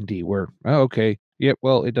 say D&D, where, okay, yeah,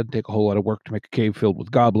 well, it doesn't take a whole lot of work to make a cave filled with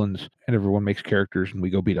goblins, and everyone makes characters, and we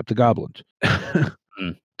go beat up the goblins.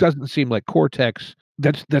 Doesn't seem like Cortex.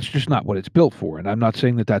 That's just not what it's built for, and I'm not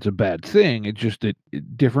saying that that's a bad thing. It's just that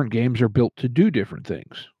different games are built to do different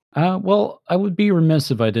things. Well, I would be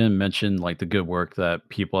remiss if I didn't mention like the good work that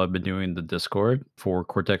people have been doing in the Discord for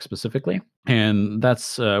Cortex specifically, and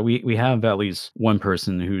that's we have at least one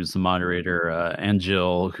person who's the moderator,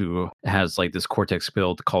 Angel, who has like this Cortex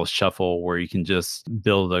build called Shuffle, where you can just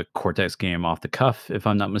build a Cortex game off the cuff. If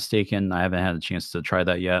I'm not mistaken, I haven't had a chance to try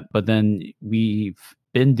that yet, but then we've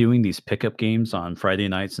been doing these pickup games on Friday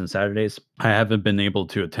nights and Saturdays. I haven't been able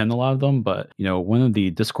to attend a lot of them, but one of the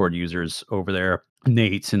Discord users over there,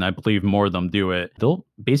 Nate, and I believe more of them do it. They'll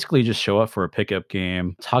basically just show up for a pickup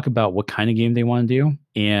game, talk about what kind of game they want to do,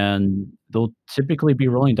 and they'll typically be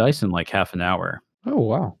rolling dice in like half an hour. Oh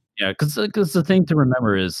wow. Yeah, because the thing to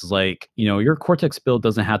remember is like, your Cortex build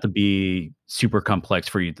doesn't have to be super complex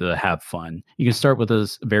for you to have fun. You can start with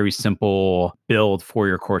a very simple build for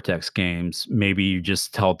your Cortex games. Maybe you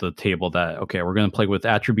just tell the table that, okay, we're going to play with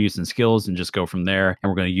attributes and skills and just go from there.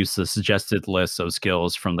 And we're going to use the suggested list of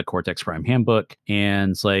skills from the Cortex Prime handbook.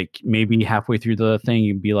 And it's like maybe halfway through the thing,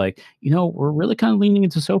 you'd be like, we're really kind of leaning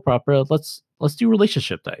into soap opera. Let's do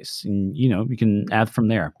relationship dice, and you can add from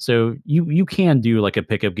there. So you can do like a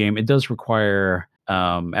pickup game. It does require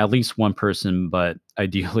at least one person, but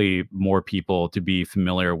ideally more people to be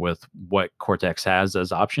familiar with what Cortex has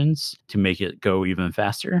as options to make it go even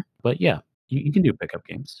faster. But yeah, you can do pickup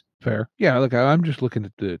games. Fair. Yeah, look, I'm just looking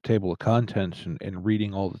at the table of contents and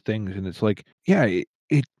reading all the things, and it's like, yeah,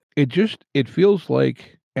 it feels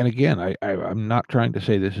like, and again, I'm not trying to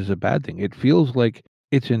say this is a bad thing. It feels like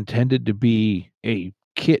it's intended to be a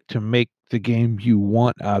kit to make the game you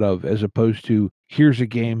want out of, as opposed to here's a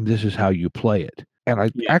game, this is how you play it. And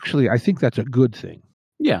I think that's a good thing.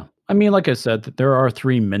 Yeah. I mean, like I said, there are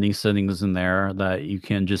 3 mini settings in there that you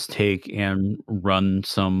can just take and run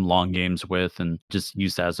some long games with and just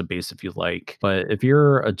use that as a base if you like. But if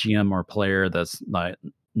you're a GM or player that's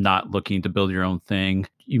not looking to build your own thing,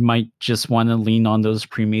 you might just want to lean on those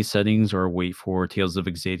pre-made settings or wait for Tales of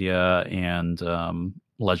Exadia and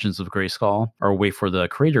Legends of Grayskull, or wait for the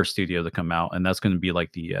Creator Studio to come out, and that's going to be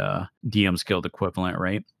like the DM's Guild equivalent,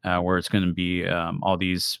 right? Where it's going to be all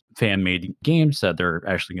these fan-made games that they're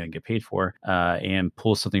actually going to get paid for, and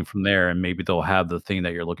pull something from there, and maybe they'll have the thing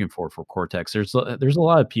that you're looking for Cortex. There's a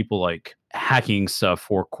lot of people like hacking stuff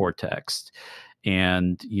for Cortex.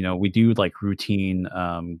 And we do like routine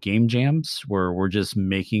game jams where we're just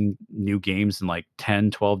making new games in like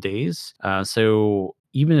 10-12 days. So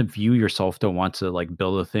even if you yourself don't want to like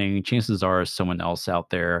build a thing, chances are someone else out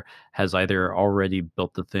there has either already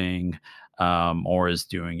built the thing or is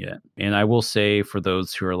doing it. And I will say, for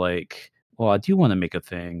those who are like, well, I do want to make a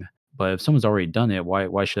thing, but if someone's already done it,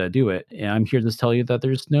 why should I do it? And I'm here to tell you that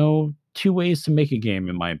there's no 2 ways to make a game,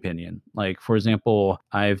 in my opinion. Like, for example,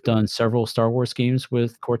 I've done several Star Wars games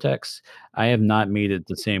with Cortex. I have not made it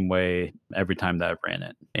the same way every time that I've ran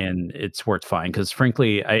it, and it's worked fine. Because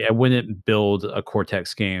frankly, I wouldn't build a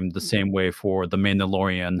Cortex game the same way for The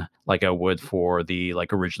Mandalorian like I would for the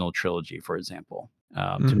like original trilogy, for example.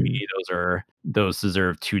 To me, those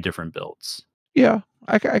deserve 2 different builds. Yeah,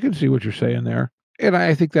 I can see what you're saying there. And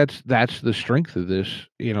I think that's the strength of this,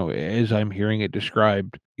 as I'm hearing it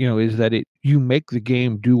described, is that you make the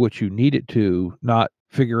game do what you need it to, not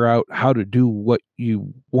figure out how to do what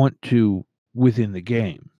you want to within the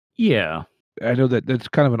game. Yeah. I know that that's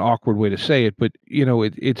kind of an awkward way to say it, but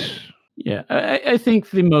it's Yeah, I think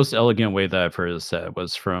the most elegant way that I've heard it said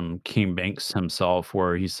was from King Banks himself,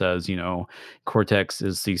 where he says, Cortex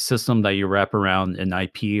is the system that you wrap around an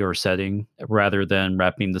IP or setting rather than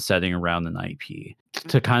wrapping the setting around an IP.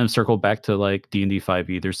 To kind of circle back to like D&D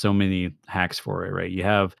 5e, there's so many hacks for it, right? You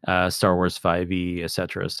have Star Wars 5e, et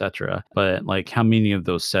cetera, but like how many of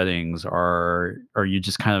those settings are you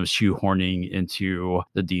just kind of shoehorning into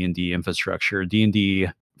the D&D infrastructure? D&D,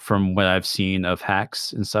 from what I've seen of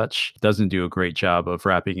hacks and such, doesn't do a great job of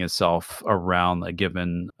wrapping itself around a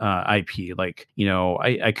given IP. Like,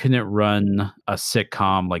 I couldn't run a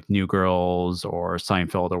sitcom like New Girls or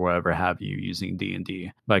Seinfeld or whatever have you using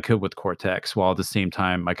D&D, but I could with Cortex, while at the same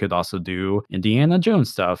time I could also do Indiana Jones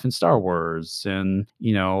stuff and Star Wars and,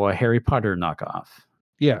 a Harry Potter knockoff.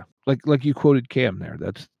 Yeah, like you quoted Cam there.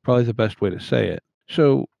 That's probably the best way to say it.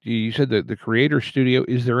 So you said that the Creator Studio,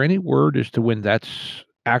 is there any word as to when that's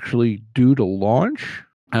actually due to launch?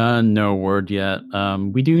 No word yet.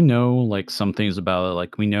 We do know like some things about it.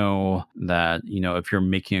 Like we know that, if you're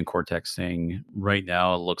making a Cortex thing right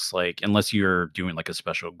now, it looks like, unless you're doing like a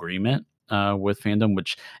special agreement with fandom,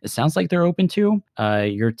 which it sounds like they're open to,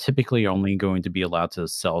 you're typically only going to be allowed to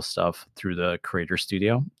sell stuff through the Creator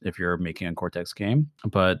Studio if you're making a Cortex game.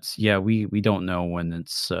 But yeah, we don't know when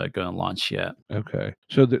it's going to launch yet. Okay.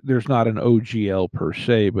 So there's not an OGL per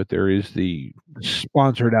se, but there is the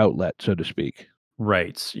sponsored outlet, so to speak.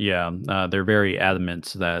 Right. Yeah. They're very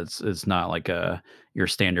adamant that it's not like your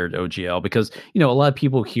standard OGL because a lot of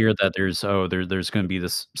people hear that there's going to be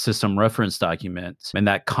this system reference document and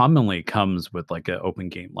that commonly comes with like an open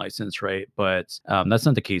game license, right? But that's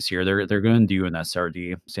not the case here. They're going to do an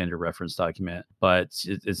SRD, standard reference document, but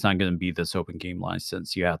it's not going to be this open game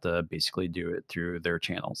license. You have to basically do it through their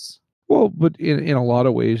channels. Well, but in a lot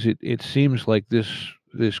of ways, it seems like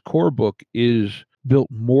this core book is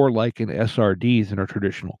built more like an SRD than a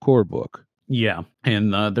traditional core book. Yeah,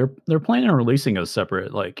 and they're planning on releasing a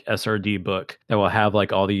separate like SRD book that will have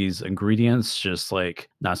like all these ingredients, just like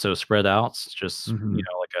not so spread out, just Mhm.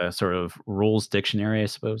 like a sort of rules dictionary, I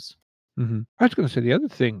suppose. I was going to say the other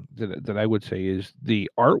thing that I would say is the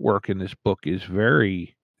artwork in this book is it's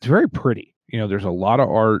very pretty. There's a lot of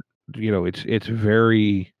art. It's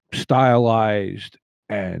very stylized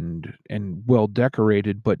and well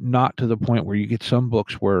decorated, but not to the point where you get some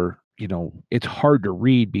books where it's hard to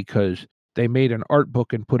read because they made an art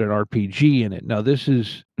book and put an RPG in it. Now this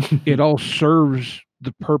is it all serves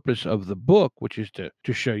the purpose of the book, which is to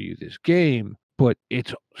show you this game, but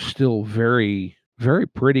it's still very very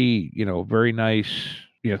pretty, very nice,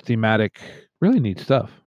 thematic, really neat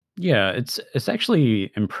stuff. Yeah, it's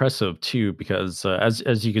actually impressive too because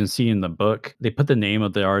as you can see in the book, they put the name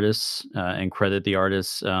of the artist and credit the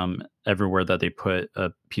artist everywhere that they put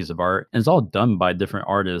a piece of art, and it's all done by different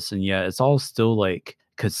artists, and yet it's all still like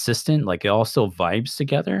consistent, like it all still vibes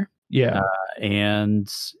together, Yeah.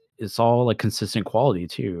 and it's all like consistent quality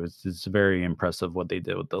too. It's very impressive what they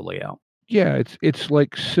did with the layout. Yeah, it's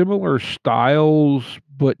like similar styles,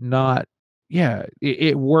 but not yeah,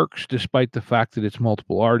 it works despite the fact that it's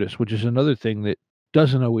multiple artists, which is another thing that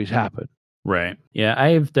doesn't always happen. Right. Yeah,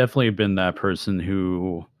 I've definitely been that person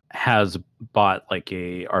who has bought like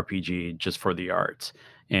a RPG just for the art.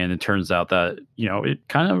 And it turns out that, it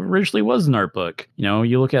kind of originally was an art book.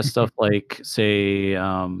 You look at stuff like, say,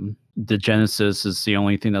 the Genesis is the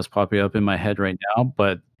only thing that's popping up in my head right now,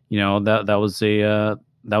 but that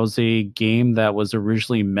was a game that was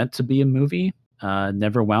originally meant to be a movie.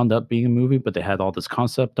 Never wound up being a movie, but they had all this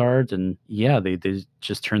concept art, and yeah, they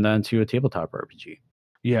just turned that into a tabletop RPG.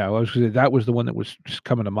 Yeah, well, I was gonna say that was the one that was just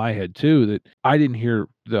coming to my head too, that I didn't hear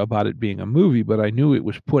about it being a movie, but I knew it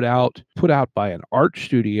was put out by an art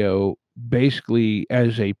studio basically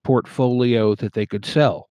as a portfolio that they could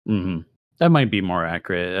sell. Mhm. That might be more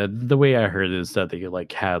accurate. The way I heard is that they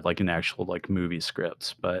like had like an actual like movie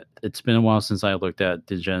script, but it's been a while since I looked at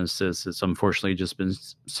the Genesis. It's unfortunately just been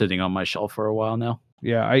sitting on my shelf for a while now.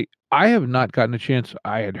 Yeah, I have not gotten a chance.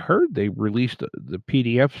 I had heard they released the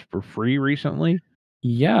PDFs for free recently.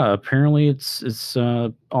 Yeah, apparently it's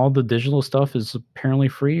all the digital stuff is apparently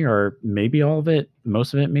free, or maybe all of it,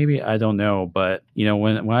 most of it maybe, I don't know. But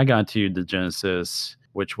when I got to the Genesis,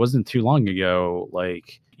 which wasn't too long ago,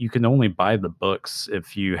 like you can only buy the books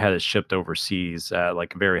if you had it shipped overseas at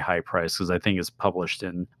like a very high price because I think it's published in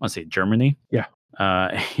I want to say Germany. Yeah.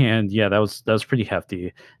 And yeah, that was pretty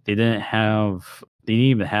hefty. They didn't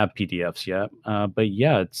even have PDFs yet. But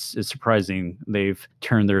yeah, it's surprising they've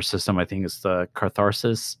turned their system. I think it's the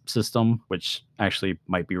Catharsis system, which actually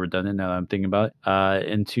might be redundant now that I'm thinking about it,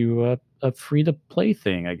 into a free to play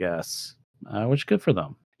thing, I guess. Which good for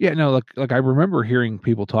them. Yeah, no, like I remember hearing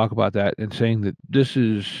people talk about that and saying that this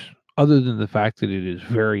is other than the fact that it is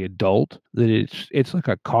very adult, that it's like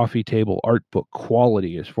a coffee table art book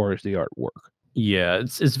quality as far as the artwork. Yeah,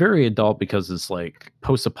 it's very adult because it's like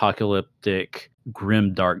post-apocalyptic,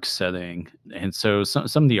 grim, dark setting, and so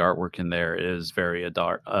some of the artwork in there is very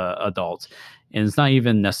adult, and it's not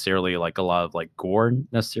even necessarily like a lot of like gore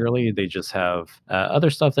necessarily. They just have other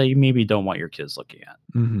stuff that you maybe don't want your kids looking at.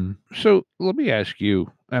 So let me ask you,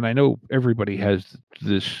 and I know everybody has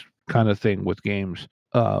this kind of thing with games.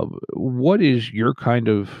 What is your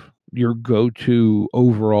go-to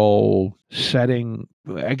overall setting?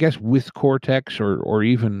 I guess with Cortex or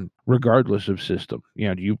even regardless of system.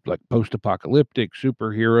 Do you like post-apocalyptic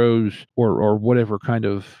superheroes or whatever kind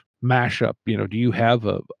of mashup? Do you have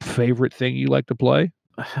a favorite thing you like to play?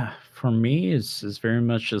 For me, it's very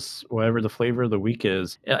much just whatever the flavor of the week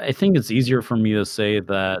is. I think it's easier for me to say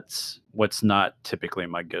that what's not typically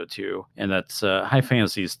my go-to, and that's high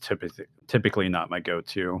fantasy is typically not my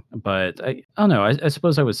go-to. But I don't know. I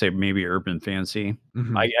suppose I would say maybe urban fantasy.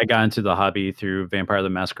 Mhm. I got into the hobby through Vampire the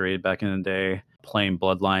Masquerade back in the day, playing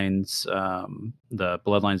Bloodlines, the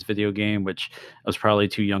Bloodlines video game, which I was probably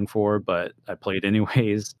too young for, but I played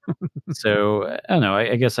anyways. So I don't know.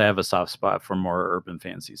 I guess I have a soft spot for more urban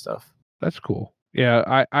fantasy stuff. That's cool.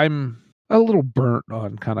 Yeah, I'm a little burnt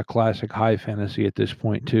on kind of classic high fantasy at this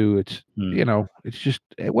point too. It's it's just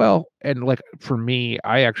well, and like for me,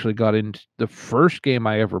 I actually got into the first game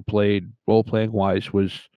I ever played role playing wise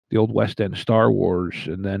was the old West End Star Wars,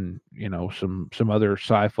 and then some other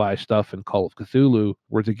sci-fi stuff and Call of Cthulhu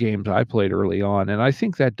were the games I played early on, and I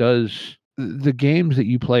think that does the games that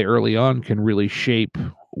you play early on can really shape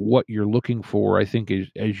what you're looking for. I think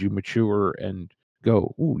as you mature and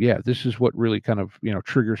go, oh yeah, this is what really kind of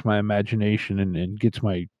triggers my imagination and gets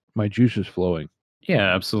my juices flowing.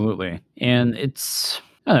 Yeah, absolutely. And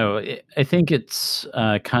I don't know, I think it's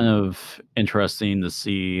kind of interesting to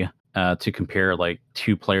see to compare like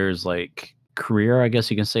two players like career, I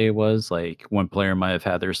guess you can say it was. Like one player might have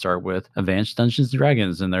had their start with Advanced Dungeons and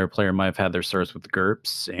Dragons, and their player might have had their starts with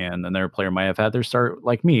GURPS, and another player might have had their start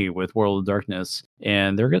like me with World of Darkness.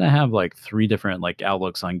 And they're gonna have like three different like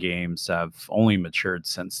outlooks on games that have only matured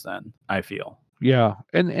since then, I feel. Yeah,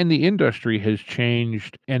 and the industry has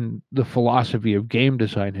changed, and the philosophy of game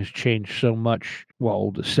design has changed so much. Well,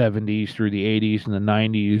 the '70s through the '80s and the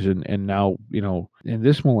 '90s, and now in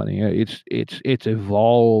this millennia, it's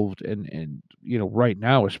evolved, and right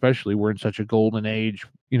now especially we're in such a golden age.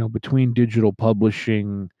 Between digital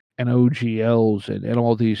publishing and OGLs and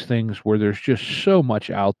all these things where there's just so much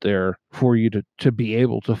out there for you to be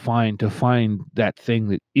able to find that thing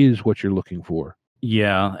that is what you're looking for.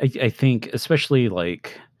 Yeah, I think especially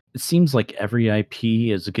like it seems like every IP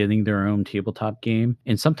is getting their own tabletop game,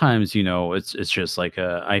 and sometimes it's just like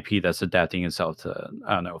a IP that's adapting itself to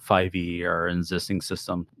I don't know 5e or an existing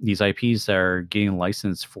system. These IPs that are getting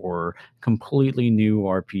licensed for completely new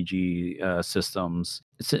RPG systems.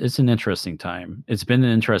 It's an interesting time. It's been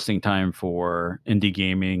an interesting time for indie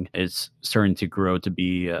gaming. It's starting to grow to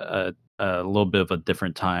be a little bit of a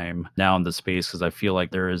different time now in the space because I feel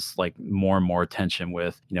like there is like more and more attention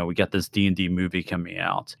with we got this D&D movie coming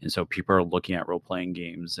out, and so people are looking at role-playing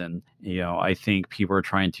games, and I think people are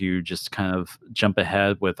trying to just kind of jump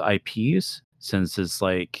ahead with IPs since it's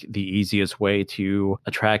like the easiest way to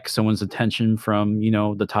attract someone's attention from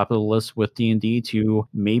the top of the list with D&D to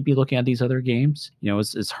maybe looking at these other games.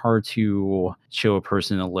 It's hard to show a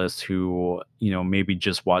person a list who maybe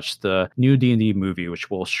just watched the new D&D movie,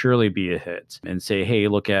 which will surely be a hit, and say, hey,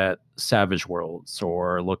 look at Savage Worlds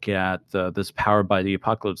or look at this Powered by the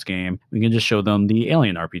Apocalypse game. We can just show them the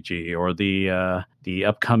Alien RPG or the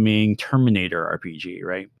upcoming Terminator RPG,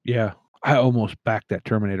 right? Yeah, I almost backed that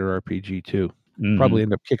Terminator RPG too. Probably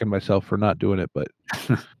end up kicking myself for not doing it, but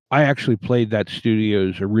I actually played that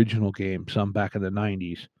studio's original game some back in the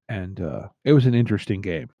 '90s, and it was an interesting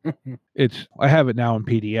game. I have it now in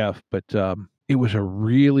PDF, but it was a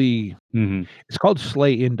really it's called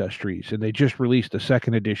Slay Industries, and they just released a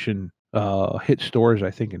second edition. Hit stores,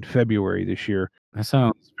 I think, in February this year. That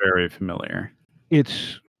sounds very familiar.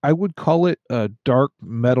 I would call it a dark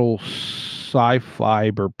metal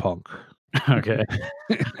sci-fi cyberpunk. Okay.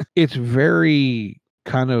 It's very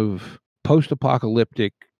kind of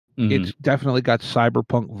post-apocalyptic. It's definitely got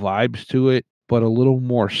cyberpunk vibes to it, but a little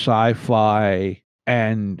more sci-fi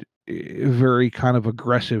and very kind of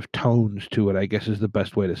aggressive tones to it, I guess is the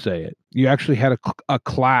best way to say it. You actually had a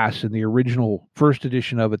class in the original first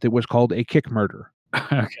edition of it that was called a kick murder.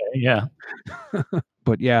 Okay, yeah.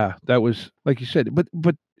 But yeah, that was like you said,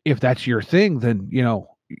 but if that's your thing, then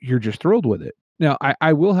you're just thrilled with it. Now,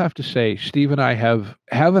 I will have to say, Steve and I have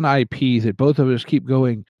an IP that both of us keep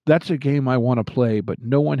going, that's a game I want to play, but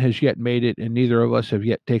no one has yet made it, and neither of us have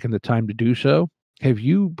yet taken the time to do so. Have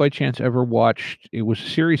you, by chance, ever watched, it was a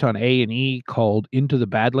series on A&E called Into the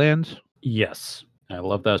Badlands? Yes. I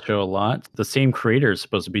love that show a lot. The same creator is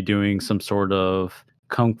supposed to be doing some sort of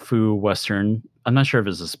Kung Fu Western. I'm not sure if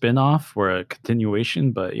it's a spin-off or a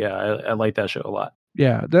continuation, but yeah, I like that show a lot.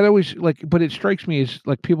 Yeah, that always but it strikes me as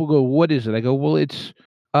like people go, what is it? I go, well, it's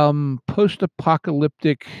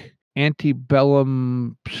post-apocalyptic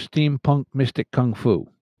antebellum steampunk mystic kung fu.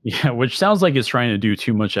 Yeah, which sounds like it's trying to do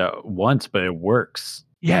too much at once, but it works.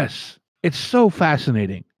 Yes, it's so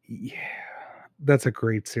fascinating. Yeah, that's a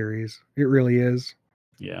great series. It really is.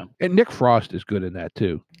 Yeah. And Nick Frost is good in that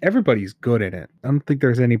too. Everybody's good in it. I don't think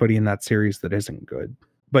there's anybody in that series that isn't good.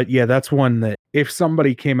 But yeah, that's one that if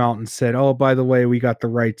somebody came out and said, oh, by the way, we got the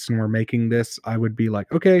rights and we're making this, I would be like,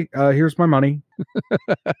 okay, here's my money.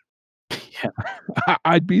 Yeah,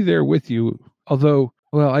 I'd be there with you. Although,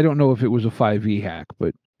 well, I don't know if it was a 5e hack,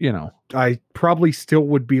 but I probably still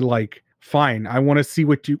would be like, fine, I want to see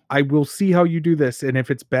I will see how you do this. And if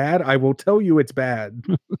it's bad, I will tell you it's bad.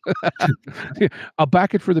 I'll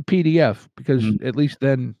back it for the PDF because at least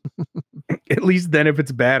then if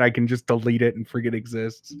it's bad, I can just delete it and forget it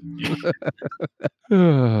exists.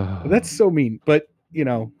 That's so mean. But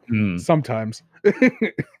Mm. sometimes.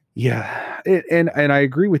 Yeah. And I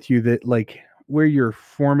agree with you that like where your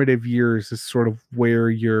formative years is sort of where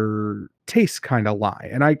your tastes kind of lie.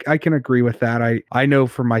 And I can agree with that. I know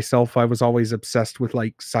for myself, I was always obsessed with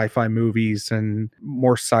like sci-fi movies and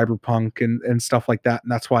more cyberpunk and stuff like that.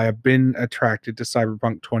 And that's why I've been attracted to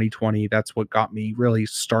Cyberpunk 2020. That's what got me really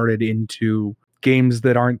started into games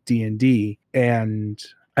that aren't D&D. And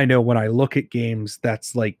I know when I look at games,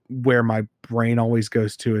 that's like where my brain always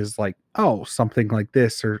goes to is like, oh, something like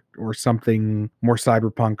this or something more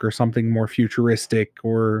cyberpunk or something more futuristic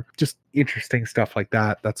or just interesting stuff like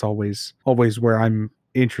that. That's always where I'm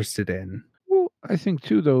interested in. Well, I think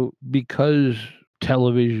too, though, because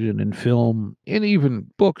television and film and even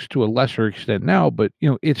books to a lesser extent now, but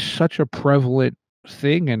it's such a prevalent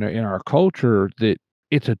thing in our culture that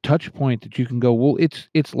it's a touch point that you can go, well,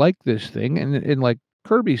 it's like this thing, and like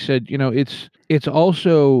Kirby said, it's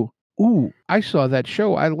also, ooh, I saw that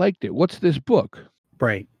show, I liked it. What's this book?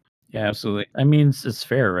 Right. Yeah, absolutely. I mean, it's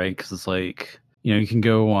fair, right? Because it's like, you can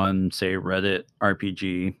go on, say, Reddit,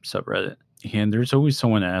 RPG subreddit, and there's always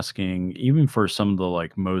someone asking, even for some of the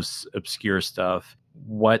like most obscure stuff,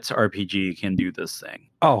 what RPG can do this thing?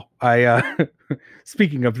 Oh, I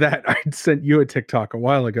speaking of that, I sent you a TikTok a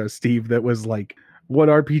while ago, Steve, that was like, what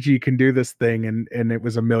RPG can do this thing? And it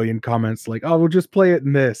was a million comments like, oh, we'll just play it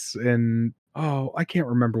in this. And oh, I can't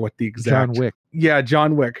remember what the exact John Wick. Yeah,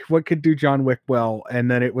 John Wick. What could do John Wick well? And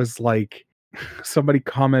then it was like somebody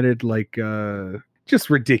commented like just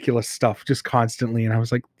ridiculous stuff just constantly. And I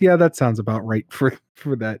was like, yeah, that sounds about right for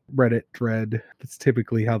that Reddit thread. That's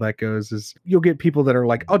typically how that goes, is you'll get people that are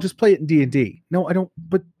like, I'll just play it in D&D. No, I don't,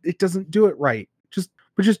 but it doesn't do it right.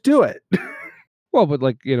 Just do it. Well, but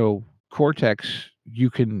like, Cortex, you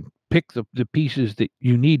can pick the pieces that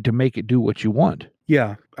you need to make it do what you want.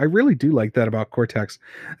 Yeah, I really do like that about Cortex.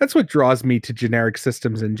 That's what draws me to generic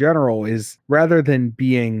systems in general, is rather than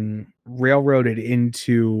being railroaded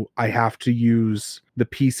into I have to use the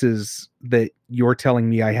pieces that you're telling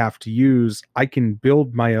me I have to use, I can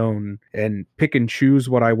build my own and pick and choose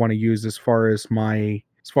what I want to use as far as my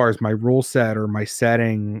rule set or my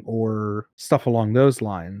setting or stuff along those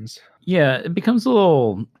lines. Yeah, it becomes a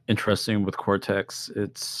little interesting with Cortex.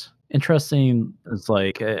 It's interesting. It's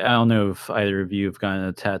like, I don't know if either of you have gotten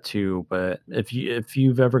a tattoo, but if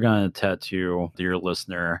you've ever gotten a tattoo, dear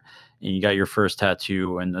listener, and you got your first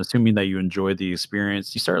tattoo, and assuming that you enjoyed the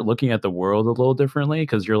experience, you start looking at the world a little differently,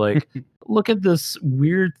 because you're like, look at this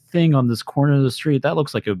weird thing on this corner of the street. That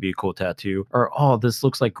looks like it would be a cool tattoo. Or, oh, this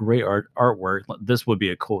looks like great artwork. This would be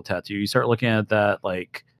a cool tattoo. You start looking at that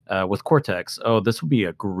like, with Cortex, oh, this would be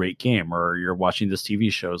a great game. Or you're watching this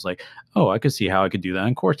TV show, it's like, oh, I could see how I could do that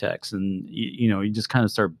in Cortex. And you just kind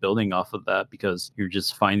of start building off of that because you're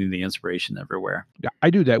just finding the inspiration everywhere. Yeah, I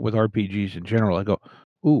do that with RPGs in general. I go,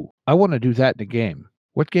 ooh, I want to do that in a game.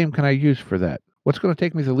 What game can I use for that? What's going to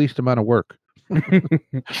take me the least amount of work?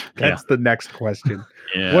 That's the next question.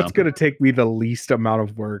 Yeah. What's going to take me the least amount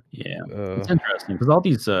of work? Yeah, it's interesting because all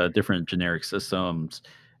these different generic systems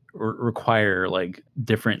require like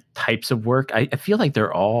different types of work. I feel like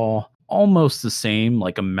they're all almost the same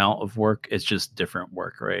like amount of work. It's just different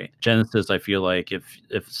work, right? Genesis, I feel like if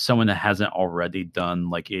someone that hasn't already done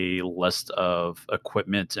like a list of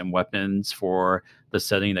equipment and weapons for the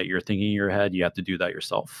setting that you're thinking in your head, you have to do that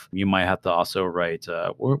yourself. You might have to also write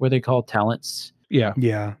what are they called, talents?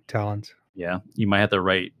 Yeah, talents. Yeah, you might have to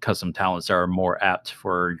write custom talents that are more apt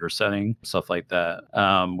for your setting, stuff like that.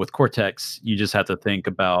 With Cortex, you just have to think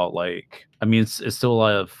about like, I mean, it's still a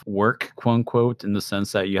lot of work, quote unquote, in the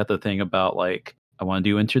sense that you have to think about like, I want to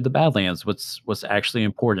do Enter the Badlands. What's actually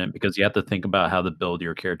important, because you have to think about how to build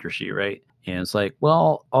your character sheet, right? And it's like,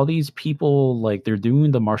 well, all these people, like, they're doing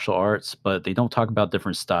the martial arts, but they don't talk about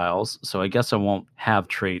different styles. So I guess I won't have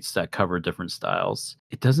traits that cover different styles.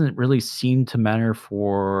 It doesn't really seem to matter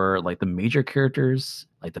for like the major characters,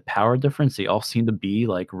 like the power difference. They all seem to be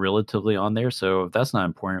like relatively on there. So if that's not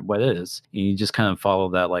important, what is? And you just kind of follow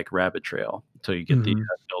that like rabbit trail until you get the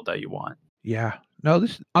build that you want. Yeah. No,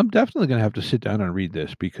 I'm definitely going to have to sit down and read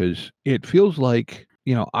this, because it feels like,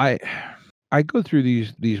 I go through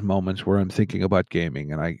these moments where I'm thinking about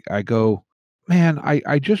gaming, and I go, man,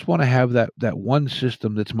 I just want to have that one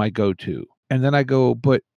system that's my go-to. And then I go,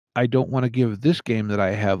 but I don't want to give this game that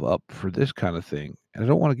I have up for this kind of thing. And I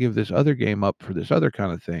don't want to give this other game up for this other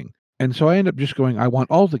kind of thing. And so I end up just going, I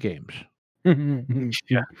want all the games.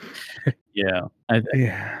 Yeah. Yeah.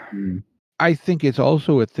 I think it's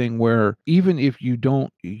also a thing where even if you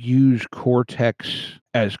don't use Cortex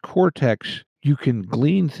as Cortex, you can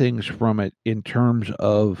glean things from it in terms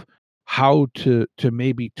of how to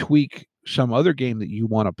maybe tweak some other game that you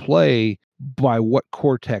want to play by what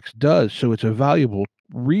Cortex does. So it's a valuable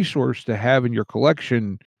resource to have in your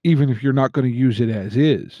collection, even if you're not going to use it as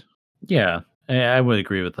is. Yeah, I would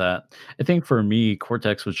agree with that. I think for me,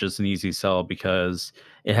 Cortex was just an easy sell because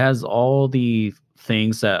it has all the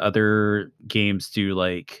things that other games do,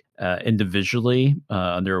 like individually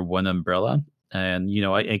under one umbrella. And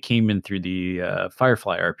I came in through the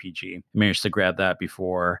Firefly RPG. Managed to grab that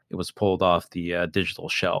before it was pulled off the digital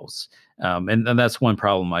shelves. And that's one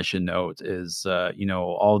problem I should note is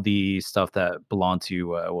all the stuff that belonged to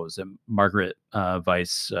what was it, Margaret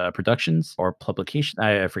Weiss Productions or publication?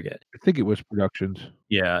 I forget. I think it was Productions.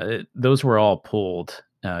 Yeah, those were all pulled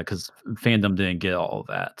because fandom didn't get all of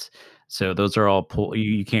that. So those are all pulled.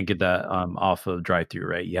 You can't get that off of drive-through,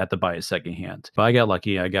 right? You have to buy it secondhand. But I got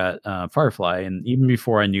lucky. I got Firefly, and even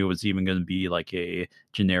before I knew it was even going to be like a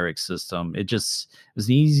generic system, it was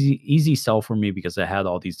an easy sell for me because I had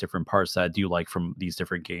all these different parts that I do like from these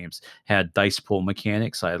different games. Had dice pool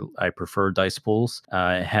mechanics. I prefer dice pools.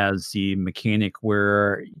 It has the mechanic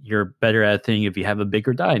where you're better at a thing if you have a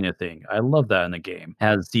bigger die in a thing. I love that in the game.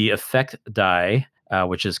 Has the effect die,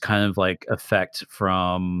 which is kind of like effect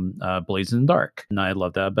from Blades in the Dark. And I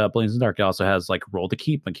love that about Blades in the Dark. It also has like roll to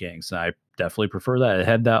keep mechanics, and I definitely prefer that. It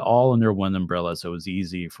had that all under one umbrella, so it was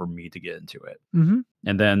easy for me to get into it. Mm-hmm.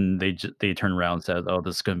 And then they turned around and said, "Oh,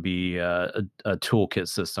 this is going to be a toolkit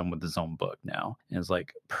system with its own book now." And it's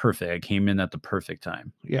like perfect. I came in at the perfect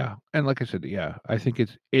time. Yeah, and like I said, yeah, I think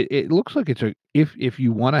it looks like it's a if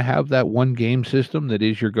you want to have that one game system that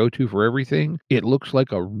is your go-to for everything, it looks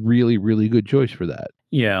like a really, really good choice for that.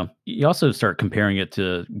 Yeah. You also start comparing it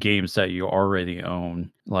to games that you already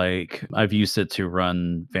own. Like I've used it to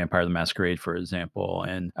run Vampire the Masquerade, for example.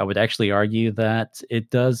 And I would actually argue that it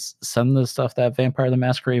does some of the stuff that Vampire the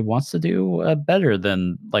Masquerade wants to do better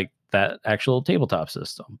than like that actual tabletop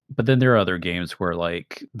system. But then there are other games where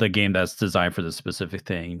like the game that's designed for the specific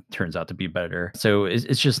thing turns out to be better. So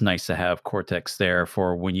it's just nice to have Cortex there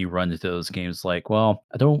for when you run into those games like, well,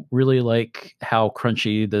 I don't really like how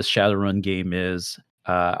crunchy this Shadowrun game is.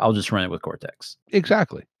 I'll just run it with Cortex.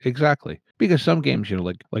 Exactly. Because some games,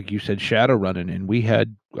 like you said, Shadowrun, and we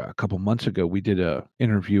had a couple months ago, we did a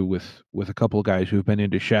interview with a couple of guys who've been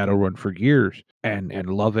into Shadowrun for years and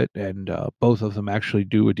love it, and both of them actually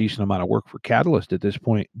do a decent amount of work for Catalyst at this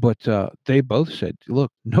point. But they both said,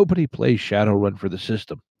 look, nobody plays Shadowrun for the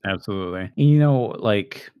system. Absolutely.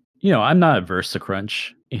 And I'm not averse to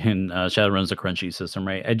crunch. And Shadowrun's a crunchy system,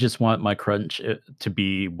 right? I just want my crunch to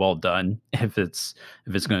be well done if it's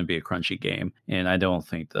going to be a crunchy game. And I don't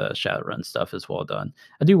think the Shadowrun stuff is well done.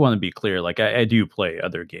 I do want to be clear, like I do play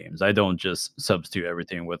other games. I don't just substitute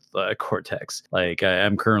everything with Cortex. Like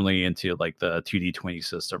I'm currently into like the 2D20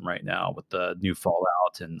 system right now with the new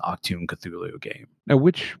Fallout and Octoon Cthulhu game. Now,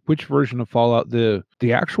 which version of Fallout, the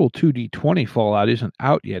actual 2D20 Fallout isn't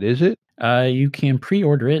out yet, is it? You can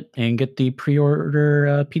pre-order it and get the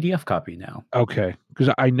pre-order PDF copy now. Okay,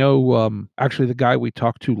 because I know actually the guy we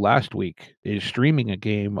talked to last week is streaming a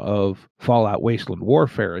game of Fallout Wasteland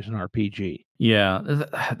Warfare as an RPG. Yeah,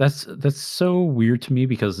 that's so weird to me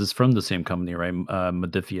because it's from the same company, right?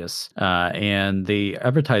 Modiphius, and they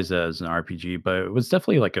advertised it as an RPG, but it was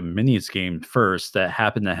definitely like a minis game first that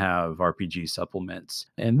happened to have RPG supplements,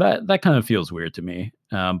 and that kind of feels weird to me.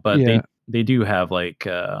 But Yeah. they do have like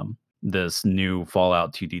this new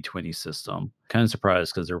Fallout 2D20 system. Kind of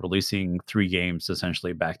surprised because they're releasing 3 games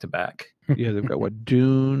essentially back to back. Yeah, they've got what,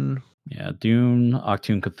 Dune? Yeah, Dune,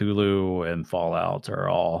 Octoon Cthulhu, and Fallout are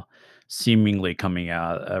all seemingly coming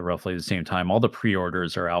out at roughly the same time. All the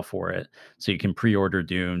pre-orders are out for it, so you can pre-order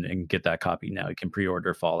Dune and get that copy now. You can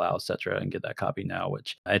pre-order Fallout, etc., and get that copy now.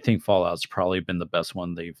 Which I think Fallout's probably been the best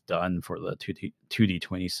one they've done for the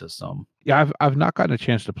 2D20 system. Yeah, I've not gotten a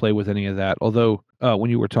chance to play with any of that. Although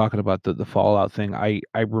when you were talking about the Fallout thing, I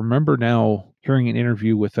remember now hearing an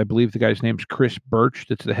interview with, I believe the guy's name's Chris Birch,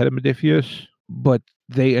 that's the head of Modiphius, but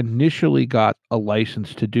they initially got a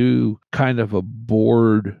license to do kind of a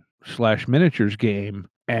board / miniatures game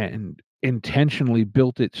and intentionally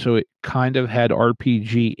built it so it kind of had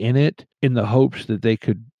RPG in it in the hopes that they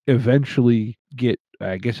could eventually get,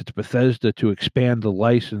 I guess it's Bethesda, to expand the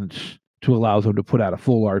license to allow them to put out a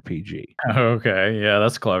full RPG. Okay, yeah,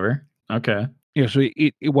 that's clever. Okay. Yeah, so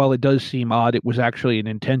it while it does seem odd, it was actually an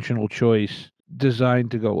intentional choice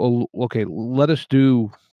designed to go, oh, okay, let us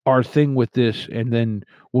do our thing with this, and then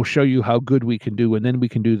we'll show you how good we can do, and then we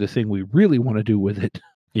can do the thing we really want to do with it.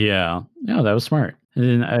 Yeah, that was smart. I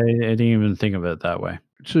didn't even think of it that way.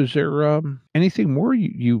 So is there anything more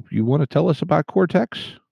you want to tell us about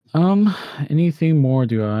Cortex? Anything more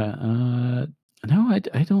do I No,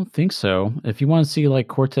 I don't think so. If you want to see like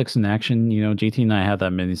Cortex in action, JT and I have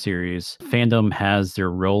that miniseries. Fandom has their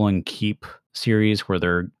Roll and Keep series where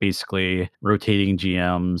they're basically rotating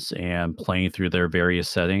GMs and playing through their various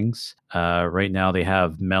settings. Right now, they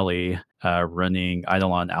have Melly running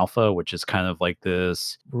Eidolon Alpha, which is kind of like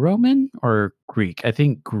this Roman or Greek. I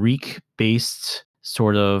think Greek based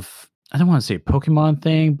sort of. I don't want to say Pokemon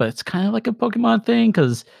thing, but it's kind of like a Pokemon thing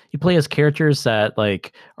because you play as characters that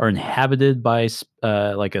like are inhabited by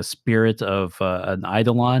like a spirit of an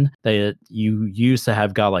eidolon that you use to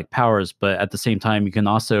have godlike powers, but at the same time you can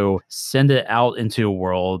also send it out into a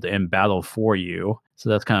world and battle for you. So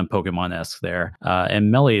that's kind of Pokemon-esque there.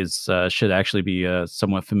 And Melly is should actually be a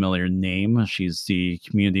somewhat familiar name. She's the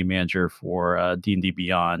community manager for D&D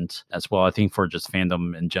Beyond as well. I think for just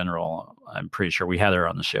fandom in general, I'm pretty sure we had her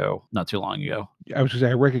on the show not too long ago. I was going to say,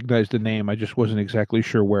 I recognized the name. I just wasn't exactly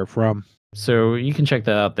sure where from. So you can check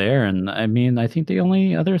that out there. And I mean, I think the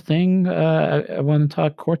only other thing I want to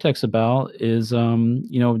talk Cortex about is,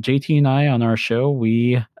 JT and I on our show,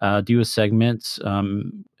 we do a segment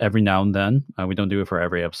every now and then. We don't do it for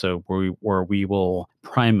every episode where we will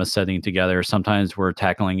prime a setting together. Sometimes we're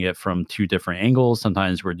tackling it from two different angles.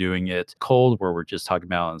 Sometimes we're doing it cold where we're just talking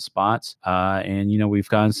about on spots. And we've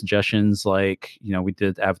gotten suggestions like, we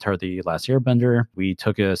did Avatar The Last Airbender. We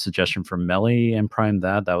took a suggestion from Melly and primed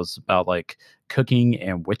that. That was about like cooking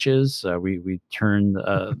and witches. We turned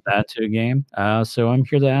that to a game. So I'm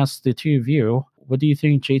here to ask the two of you, what do you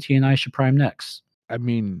think JT and I should prime next? I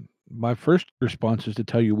mean, my first response is to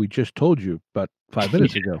tell you we just told you about 5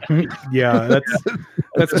 minutes ago. Yeah,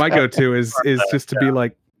 that's my go-to is just to be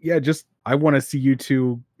like, yeah, just I want to see you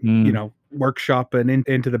two, workshop an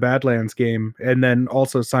Into the Badlands game, and then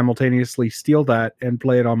also simultaneously steal that and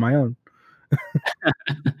play it on my own.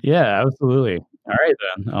 Yeah, absolutely. All right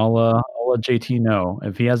then, I'll let JT know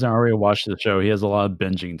if he hasn't already watched the show. He has a lot of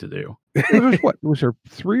binging to do. Was there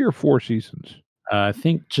 3 or 4 seasons? I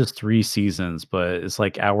think just 3 seasons, but it's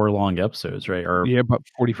like hour-long episodes, right? Or Yeah, about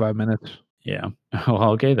 45 minutes. yeah.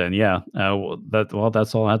 Well, okay then. Yeah. That's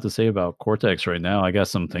all I have to say about Cortex right now. I got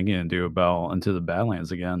some thinking to do about Into the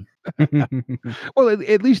Badlands again. Well,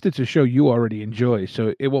 at least it's a show you already enjoy,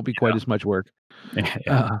 so it won't be quite as much work.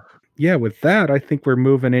 Yeah, with that, I think we're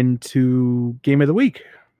moving into Game of the Week.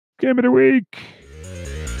 Game of the Week.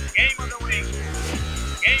 Game of the Week.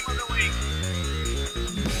 Game of the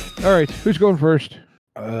Week. All right, who's going first?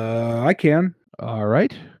 I can. All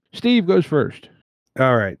right, Steve goes first.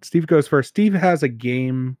 All right, Steve goes first. Steve has a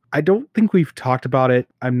game. I don't think we've talked about it.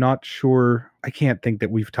 I'm not sure. I can't think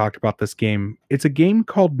that we've talked about this game. It's a game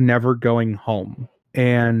called Never Going Home,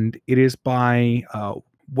 and it is by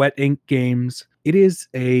Wet Ink Games. It is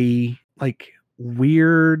a like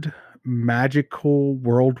weird magical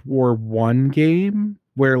World War I game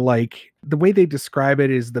where like the way they describe it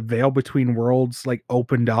is the veil between worlds like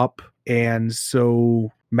opened up, and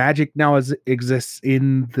so magic now exists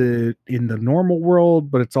in the normal world,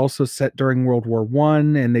 but it's also set during World War I,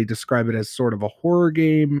 and they describe it as sort of a horror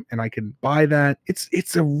game, and I can buy that.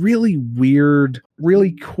 It's a really weird,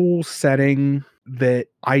 really cool setting that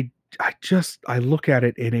I look at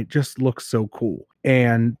it and it just looks so cool.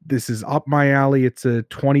 And this is up my alley. It's a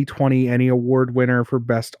 2020 Annie Award winner for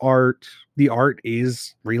best art. The art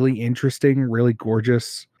is really interesting, really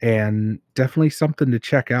gorgeous, and definitely something to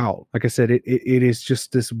check out. Like I said, it is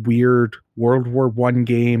just this weird World War I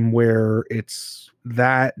game where it's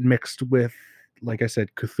that mixed with, like I said,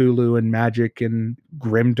 Cthulhu and magic and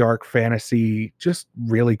grimdark fantasy, just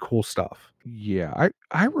really cool stuff. Yeah,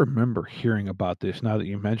 I remember hearing about this now that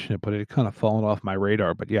you mention it, but it had kind of fallen off my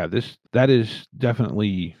radar. But yeah, that is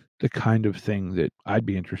definitely the kind of thing that I'd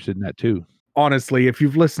be interested in that too. Honestly, if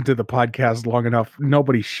you've listened to the podcast long enough,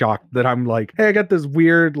 nobody's shocked that I'm like, hey, I got this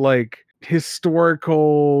weird, like,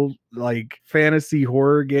 historical, like, fantasy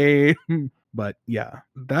horror game. But yeah,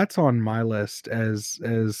 that's on my list as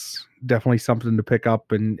definitely something to pick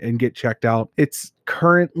up and get checked out. It's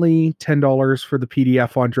currently $10 for the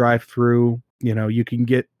PDF on drive-thru. You can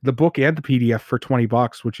get the book and the PDF for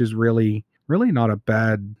 $20, which is really not a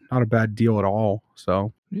bad deal at all.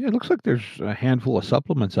 So yeah, it looks like there's a handful of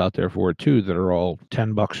supplements out there for it too that are all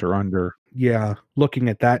 $10 or under. Yeah, looking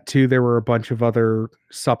at that too, there were a bunch of other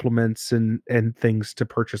supplements and things to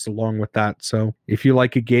purchase along with that. So if you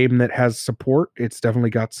like a game that has support, it's definitely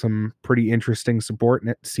got some pretty interesting support,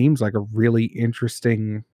 and it seems like a really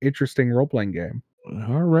interesting role-playing game.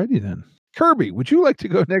 Alrighty then. Kirby, would you like to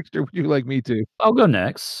go next, or would you like me to? I'll go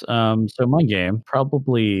next. So my game,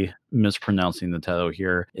 probably mispronouncing the title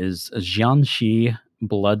here, is Jianxi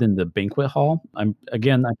Blood in the Banquet Hall. I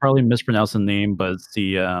probably mispronounced the name, but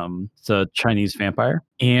it's a Chinese vampire.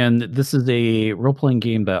 And this is a role playing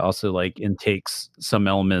game that also like intakes some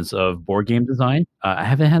elements of board game design. I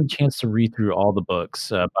haven't had a chance to read through all the books,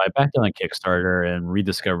 but I backed it on Kickstarter and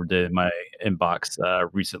rediscovered it in my inbox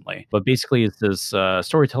recently. But basically, it's this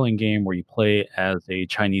storytelling game where you play as a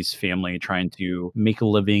Chinese family trying to make a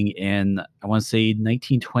living in, I want to say,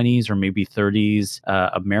 1920s or maybe 30s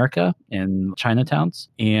America in Chinatowns.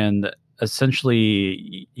 And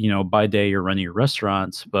essentially, by day you're running your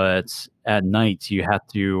restaurants, but at night you have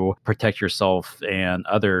to protect yourself and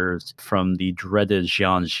others from the dreaded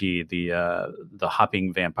Jiangxi, the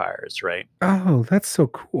hopping vampires, right? Oh, that's so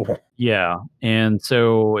cool. Yeah, and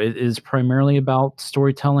so it is primarily about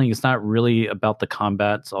storytelling. It's not really about the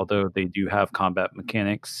combats, although they do have combat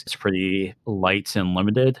mechanics. It's pretty light and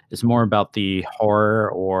limited. It's more about the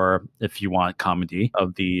horror, or if you want, comedy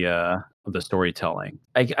of the storytelling.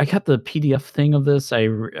 I got the PDF thing of this. I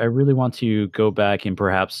really want to go back and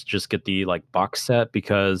perhaps just get the like box set,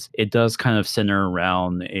 because it does kind of center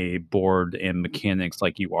around a board and mechanics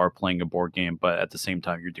like you are playing a board game, but at the same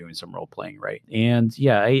time you're doing some role playing, right? And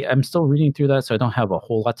yeah, I'm still reading through that, so I don't have a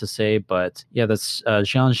whole lot to say. But yeah, that's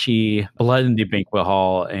Jiangxi, Blood in the Banquet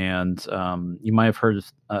Hall, and you might have heard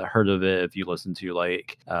of it if you listen to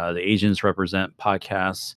like the Asians Represent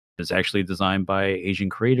podcast. Is actually designed by Asian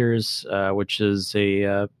creators, which is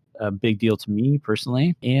a big deal to me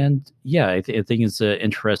personally. And yeah, I think it's an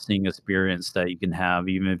interesting experience that you can have,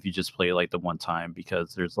 even if you just play like the one time,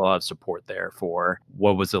 because there's a lot of support there for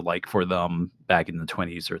what was it like for them back in the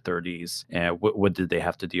 20s or 30s, and what did they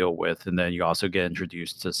have to deal with. And then you also get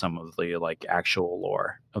introduced to some of the like actual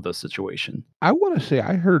lore of the situation. I want to say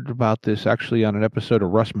I heard about this actually on an episode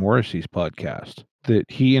of Russ Morrissey's podcast that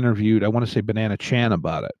he interviewed. I want to say Banana Chan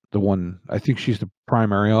about it. The one, I think she's the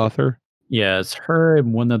primary author. Yeah, it's her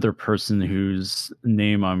and one other person whose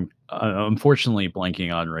name I'm unfortunately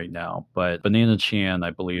blanking on right now. But Banana Chan,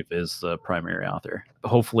 I believe, is the primary author.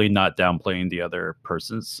 Hopefully not downplaying the other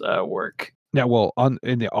person's work. Yeah, well,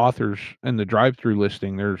 in the authors and the drive-through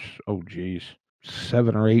listing, there's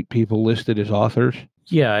 7 or 8 people listed as authors.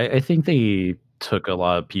 Yeah, I think they took a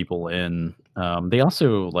lot of people in. They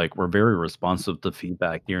also like were very responsive to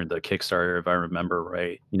feedback during the Kickstarter, if I remember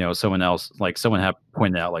right. Someone had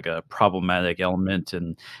pointed out like a problematic element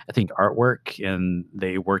in, I think, artwork, and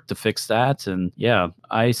they worked to fix that. And yeah,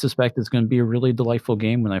 I suspect it's going to be a really delightful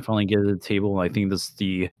game when I finally get to the table. I think this is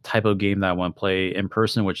the type of game that I want to play in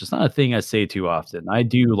person, which is not a thing I say too often. I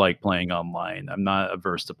do like playing online. I'm not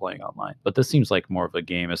averse to playing online, but this seems like more of a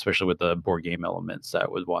game, especially with the board game elements, that I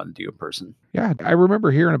would want to do in person. Yeah, I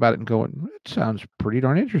remember hearing about it and going, it sounds pretty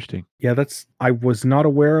darn interesting. Yeah, I was not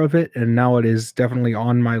aware of it, and now it is definitely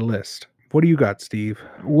on my list. What do you got, Steve?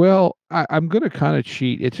 Well, I'm going to kind of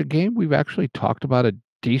cheat. It's a game we've actually talked about a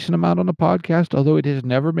decent amount on the podcast, although it has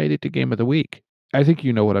never made it to Game of the Week. I think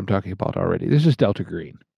you know what I'm talking about already. This is Delta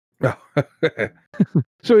Green.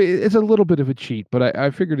 So it's a little bit of a cheat, but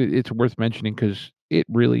I figured it's worth mentioning because it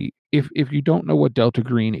really, if you don't know what Delta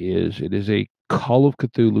Green is, it is a Call of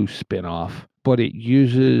Cthulhu spinoff, but it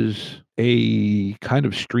uses a kind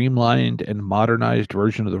of streamlined and modernized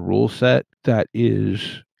version of the rule set that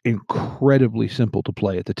is incredibly simple to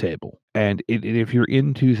play at the table. And if you're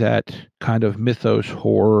into that kind of mythos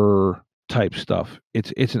horror type stuff,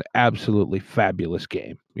 it's an absolutely fabulous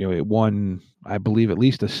game. It won, I believe, at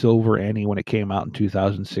least a silver Annie when it came out in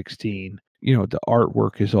 2016. The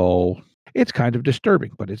artwork is it's kind of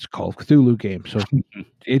disturbing, but it's Call of Cthulhu game, so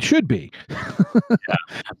it should be. Yeah,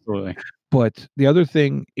 absolutely. But the other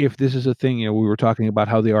thing, if this is a thing, we were talking about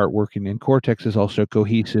how the artwork in Cortex is also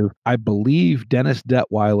cohesive. I believe Dennis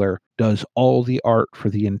Detweiler does all the art for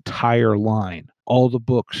the entire line, all the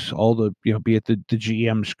books, all the, be it the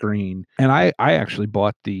GM screen. And I actually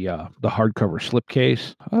bought the hardcover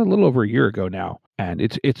slipcase a little over a year ago now,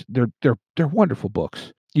 and they're wonderful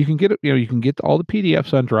books. You can get you can get all the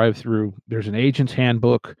PDFs on drive-through. There's an agent's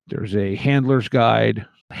handbook. There's a handler's guide.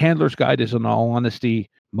 Handler's guide is, in all honesty,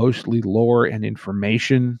 mostly lore and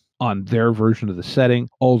information on their version of the setting.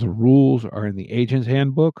 All the rules are in the agent's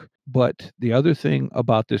handbook. But the other thing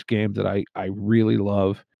about this game that I really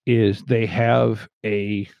love is they have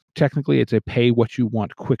technically it's a pay what you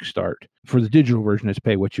want quick start. For the digital version, it's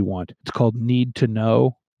pay what you want. It's called Need to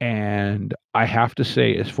Know. And I have to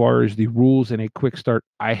say, as far as the rules in a quick start,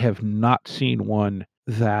 I have not seen one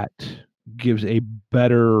that gives a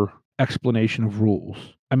better explanation of rules.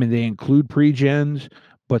 I mean, they include pre-gens,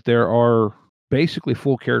 but there are basically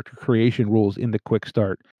full character creation rules in the quick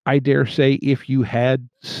start. I dare say if you had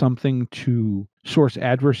something to source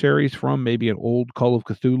adversaries from, maybe an old Call of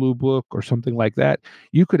Cthulhu book or something like that,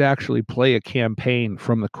 you could actually play a campaign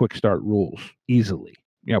from the quick start rules easily.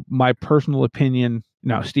 My personal opinion.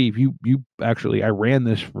 Now, Steve, you actually, I ran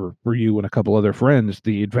this for you and a couple other friends.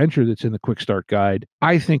 The adventure that's in the quick start guide,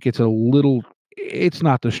 I think it's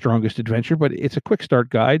not the strongest adventure, but it's a quick start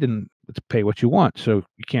guide, and it's pay what you want, so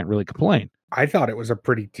you can't really complain. I thought it was a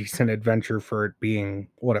pretty decent adventure for it being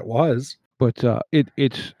what it was. But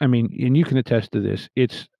it's, I mean, and you can attest to this.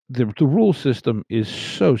 It's the rule system is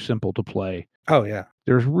so simple to play. Oh yeah.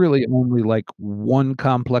 There's really only like one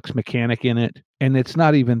complex mechanic in it, and it's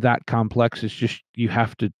not even that complex. It's just you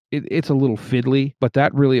have to. It's a little fiddly, but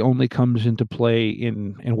that really only comes into play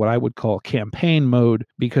in what I would call campaign mode,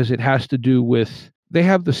 because it has to do with, they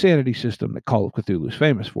have the sanity system that Call of Cthulhu is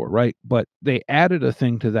famous for, right? But they added a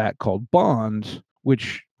thing to that called bonds,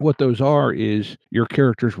 which what those are is your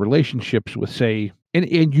character's relationships with, say,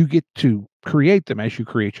 and you get to create them as you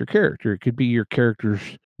create your character. It could be your character's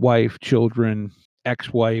wife, children,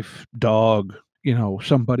 ex-wife, dog,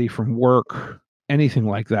 somebody from work, anything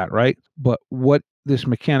like that, right? But what this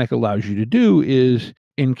mechanic allows you to do is,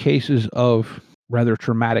 in cases of rather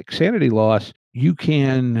traumatic sanity loss, you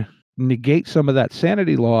can negate some of that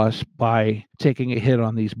sanity loss by taking a hit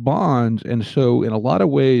on these bonds. And so in a lot of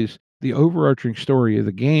ways, the overarching story of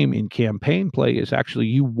the game in campaign play is actually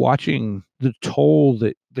you watching the toll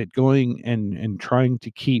that going and trying to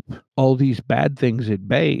keep all these bad things at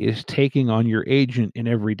bay is taking on your agent in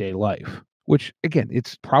everyday life. Which, again,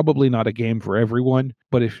 it's probably not a game for everyone,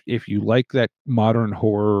 but if you like that modern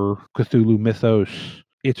horror Cthulhu mythos,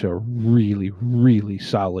 it's a really, really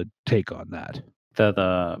solid take on that.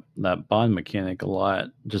 That bond mechanic a lot,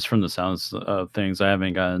 just from the sounds of things. I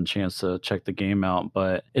haven't gotten a chance to check the game out,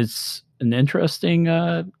 but it's an interesting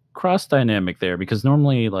cross dynamic there, because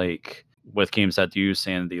normally, like with games that do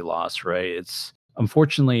sanity loss, right, it's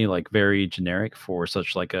unfortunately like very generic for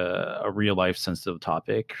such like a real life sensitive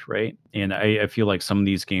topic, right? And I feel like some of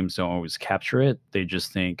these games don't always capture it. They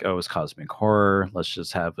just think, oh, it's cosmic horror, let's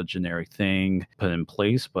just have a generic thing put in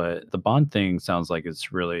place. But the bond thing sounds like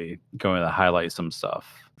it's really going to highlight some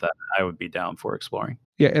stuff that I would be down for exploring.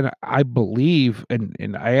 Yeah, and I believe,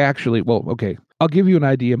 and I actually, well, okay, I'll give you an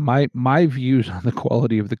idea. My views on the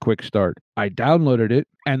quality of the quick start. I downloaded it,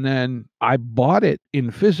 and then I bought it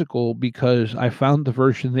in physical because I found the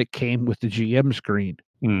version that came with the GM screen.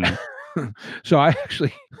 So I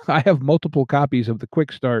have multiple copies of the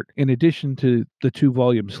quick start, in addition to the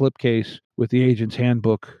 2-volume slipcase with the agent's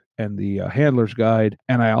handbook and the handler's guide.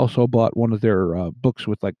 And I also bought one of their books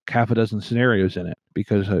with like half a dozen scenarios in it,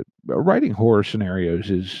 because writing horror scenarios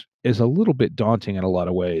is a little bit daunting in a lot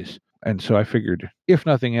of ways. And so I figured, if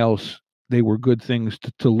nothing else, they were good things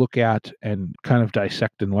to look at and kind of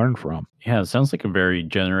dissect and learn from. Yeah, it sounds like a very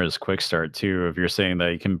generous quick start too, if you're saying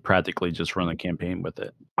that you can practically just run a campaign with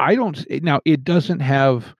it. It doesn't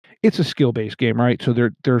have, it's a skill-based game, right? So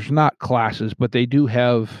there's not classes, but they do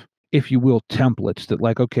have, if you will, templates that,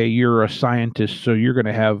 like, okay, you're a scientist, so you're going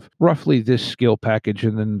to have roughly this skill package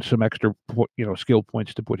and then some extra, skill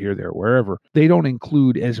points to put here, there, wherever. They don't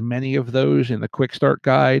include as many of those in the quick start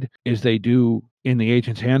guide as they do in the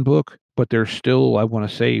agent's handbook, but there's still, I want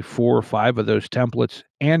to say, 4 or 5 of those templates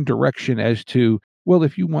and direction as to, well,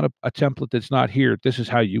 if you want a template that's not here, this is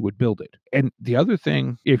how you would build it. And the other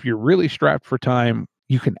thing, if you're really strapped for time,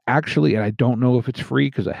 you can actually, and I don't know if it's free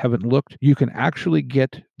because I haven't looked, you can actually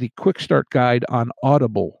get the quick start guide on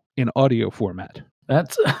Audible in audio format.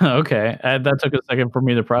 That's okay. That took a second for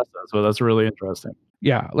me to process, but that's really interesting.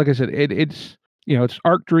 Yeah, like I said, it's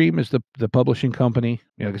Arc Dream is the publishing company.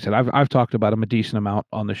 Like I said, I've talked about them a decent amount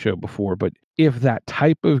on the show before, but if that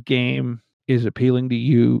type of game is appealing to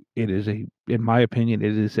you, it is in my opinion,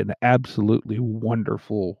 it is an absolutely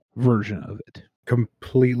wonderful version of it.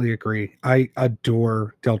 Completely agree. I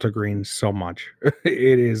adore Delta Green so much.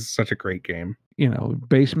 It is such a great game.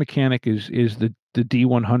 Base mechanic is the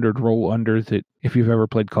D100 roll under, that if you've ever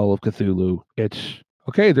played Call of Cthulhu, it's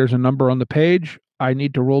okay, there's a number on the page, I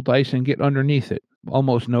need to roll dice and get underneath it.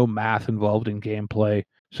 Almost no math involved in gameplay.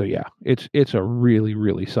 So yeah, it's a really,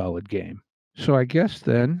 really solid game. So I guess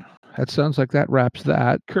then that sounds like that wraps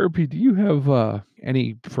that. Kirby, do you have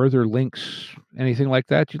any further links, anything like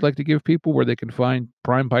that you'd like to give people where they can find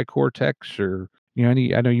Prime by Cortex, or I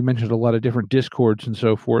know you mentioned a lot of different Discords and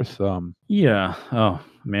so forth. Yeah. Oh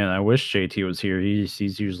man, I wish JT was here.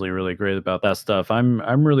 He's usually really great about that stuff.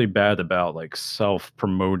 I'm really bad about like self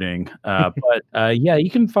promoting. But yeah,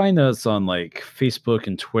 you can find us on like Facebook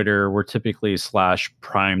and Twitter. We're typically slash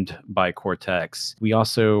primed by Cortex. We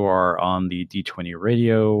also are on the D20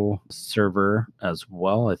 radio server as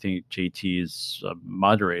well. I think JT is a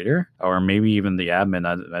moderator or maybe even the admin.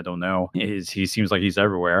 I don't know. He seems like he's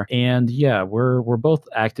everywhere. And yeah, we're both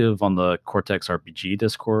active on the Cortex RPG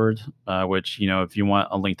Discord, which, you know, if you want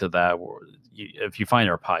a link to that, if you find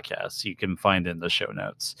our podcast, you can find in the show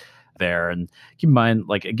notes there. And keep in mind,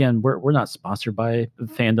 like, again, we're not sponsored by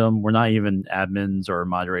Fandom. We're not even admins or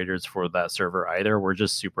moderators for that server either. We're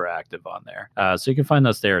just super active on there. So you can find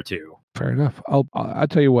us there too. Fair enough. I'll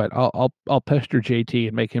tell you what. I'll pester JT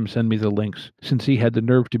and make him send me the links, since he had the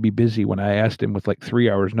nerve to be busy when I asked him with like 3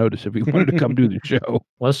 hours notice if he wanted to come do the show.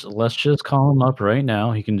 Let's just call him up right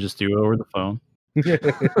now. He can just do it over the phone.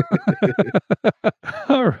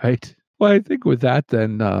 All right. Well, I think with that,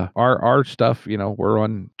 then our stuff, you know, we're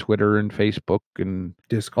on Twitter and Facebook and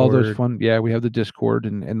Discord. all those fun. Yeah, we have the Discord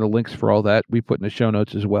and the links for all that. We put in the show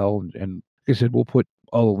notes as well. And like I said, we'll put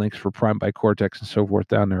all the links for Prime by Cortex and so forth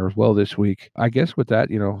down there as well this week. I guess with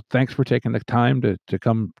that, you know, thanks for taking the time to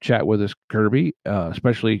come chat with us, Kirby,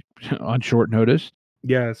 especially on short notice.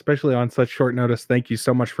 Yeah, especially on such short notice. Thank you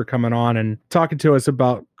so much for coming on and talking to us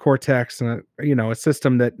about Cortex and, you know, a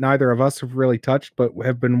system that neither of us have really touched, but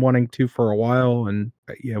have been wanting to for a while. And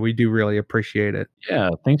yeah, we do really appreciate it. Yeah,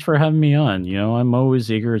 thanks for having me on. You know, I'm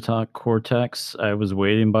always eager to talk Cortex. I was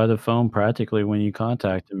waiting by the phone practically when you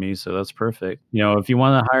contacted me, so that's perfect. You know, if you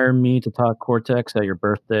want to hire me to talk Cortex at your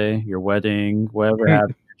birthday, your wedding, whatever have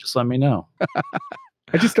you, just let me know.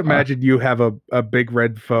 I just imagine you have a big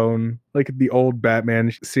red phone, like the old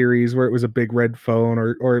Batman series where it was a big red phone,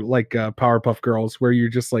 or like Powerpuff Girls, where you're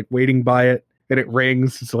just like waiting by it and it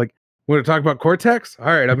rings. It's like, want to talk about Cortex? All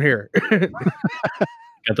right, I'm here.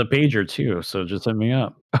 Got the pager too, so just hit me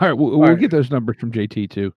up. All right, we'll get those numbers from JT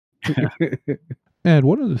too. And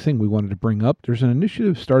one other thing we wanted to bring up, there's an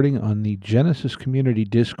initiative starting on the Genesis Community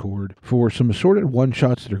Discord for some assorted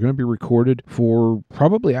one-shots that are going to be recorded for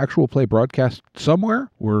probably actual play broadcast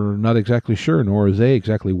somewhere. We're not exactly sure, nor is they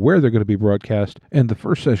exactly where they're going to be broadcast. And the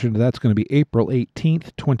first session of that's going to be April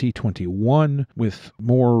 18th, 2021, with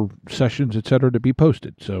more sessions, etc., to be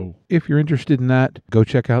posted. So if you're interested in that, go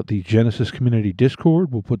check out the Genesis Community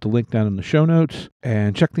Discord. We'll put the link down in the show notes,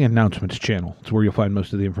 and check the announcements channel. It's where you'll find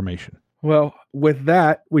most of the information. Well, with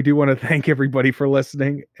that, we do want to thank everybody for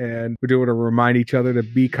listening, and we do want to remind each other to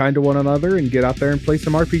be kind to one another and get out there and play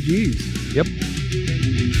some RPGs. Yep.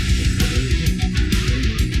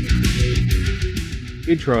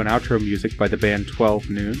 Intro and outro music by the band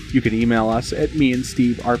 12 Noon. You can email us at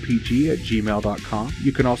meandsteverpg@gmail.com.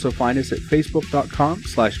 You can also find us at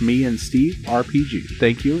facebook.com/meandsteverpg.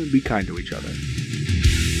 Thank you, and be kind to each other.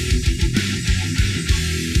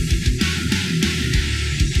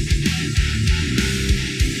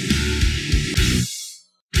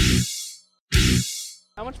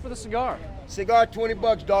 How much for the cigar? Cigar,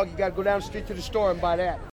 $20, dog. You gotta go down the street to the store and buy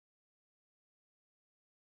that.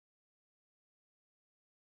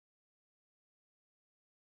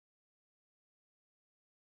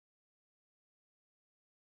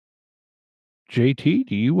 JT,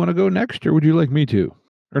 do you want to go next, or would you like me to?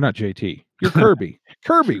 Or not JT. You're Kirby.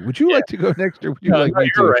 Kirby, would you like to go next, or would you like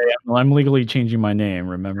me to? Right. I'm legally changing my name,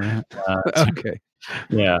 remember? Okay.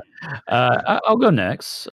 Yeah. I'll go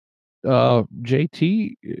next.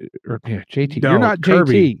 JT, or yeah, JT. No, You're not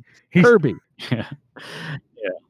Kirby. JT. Kirby. Yeah.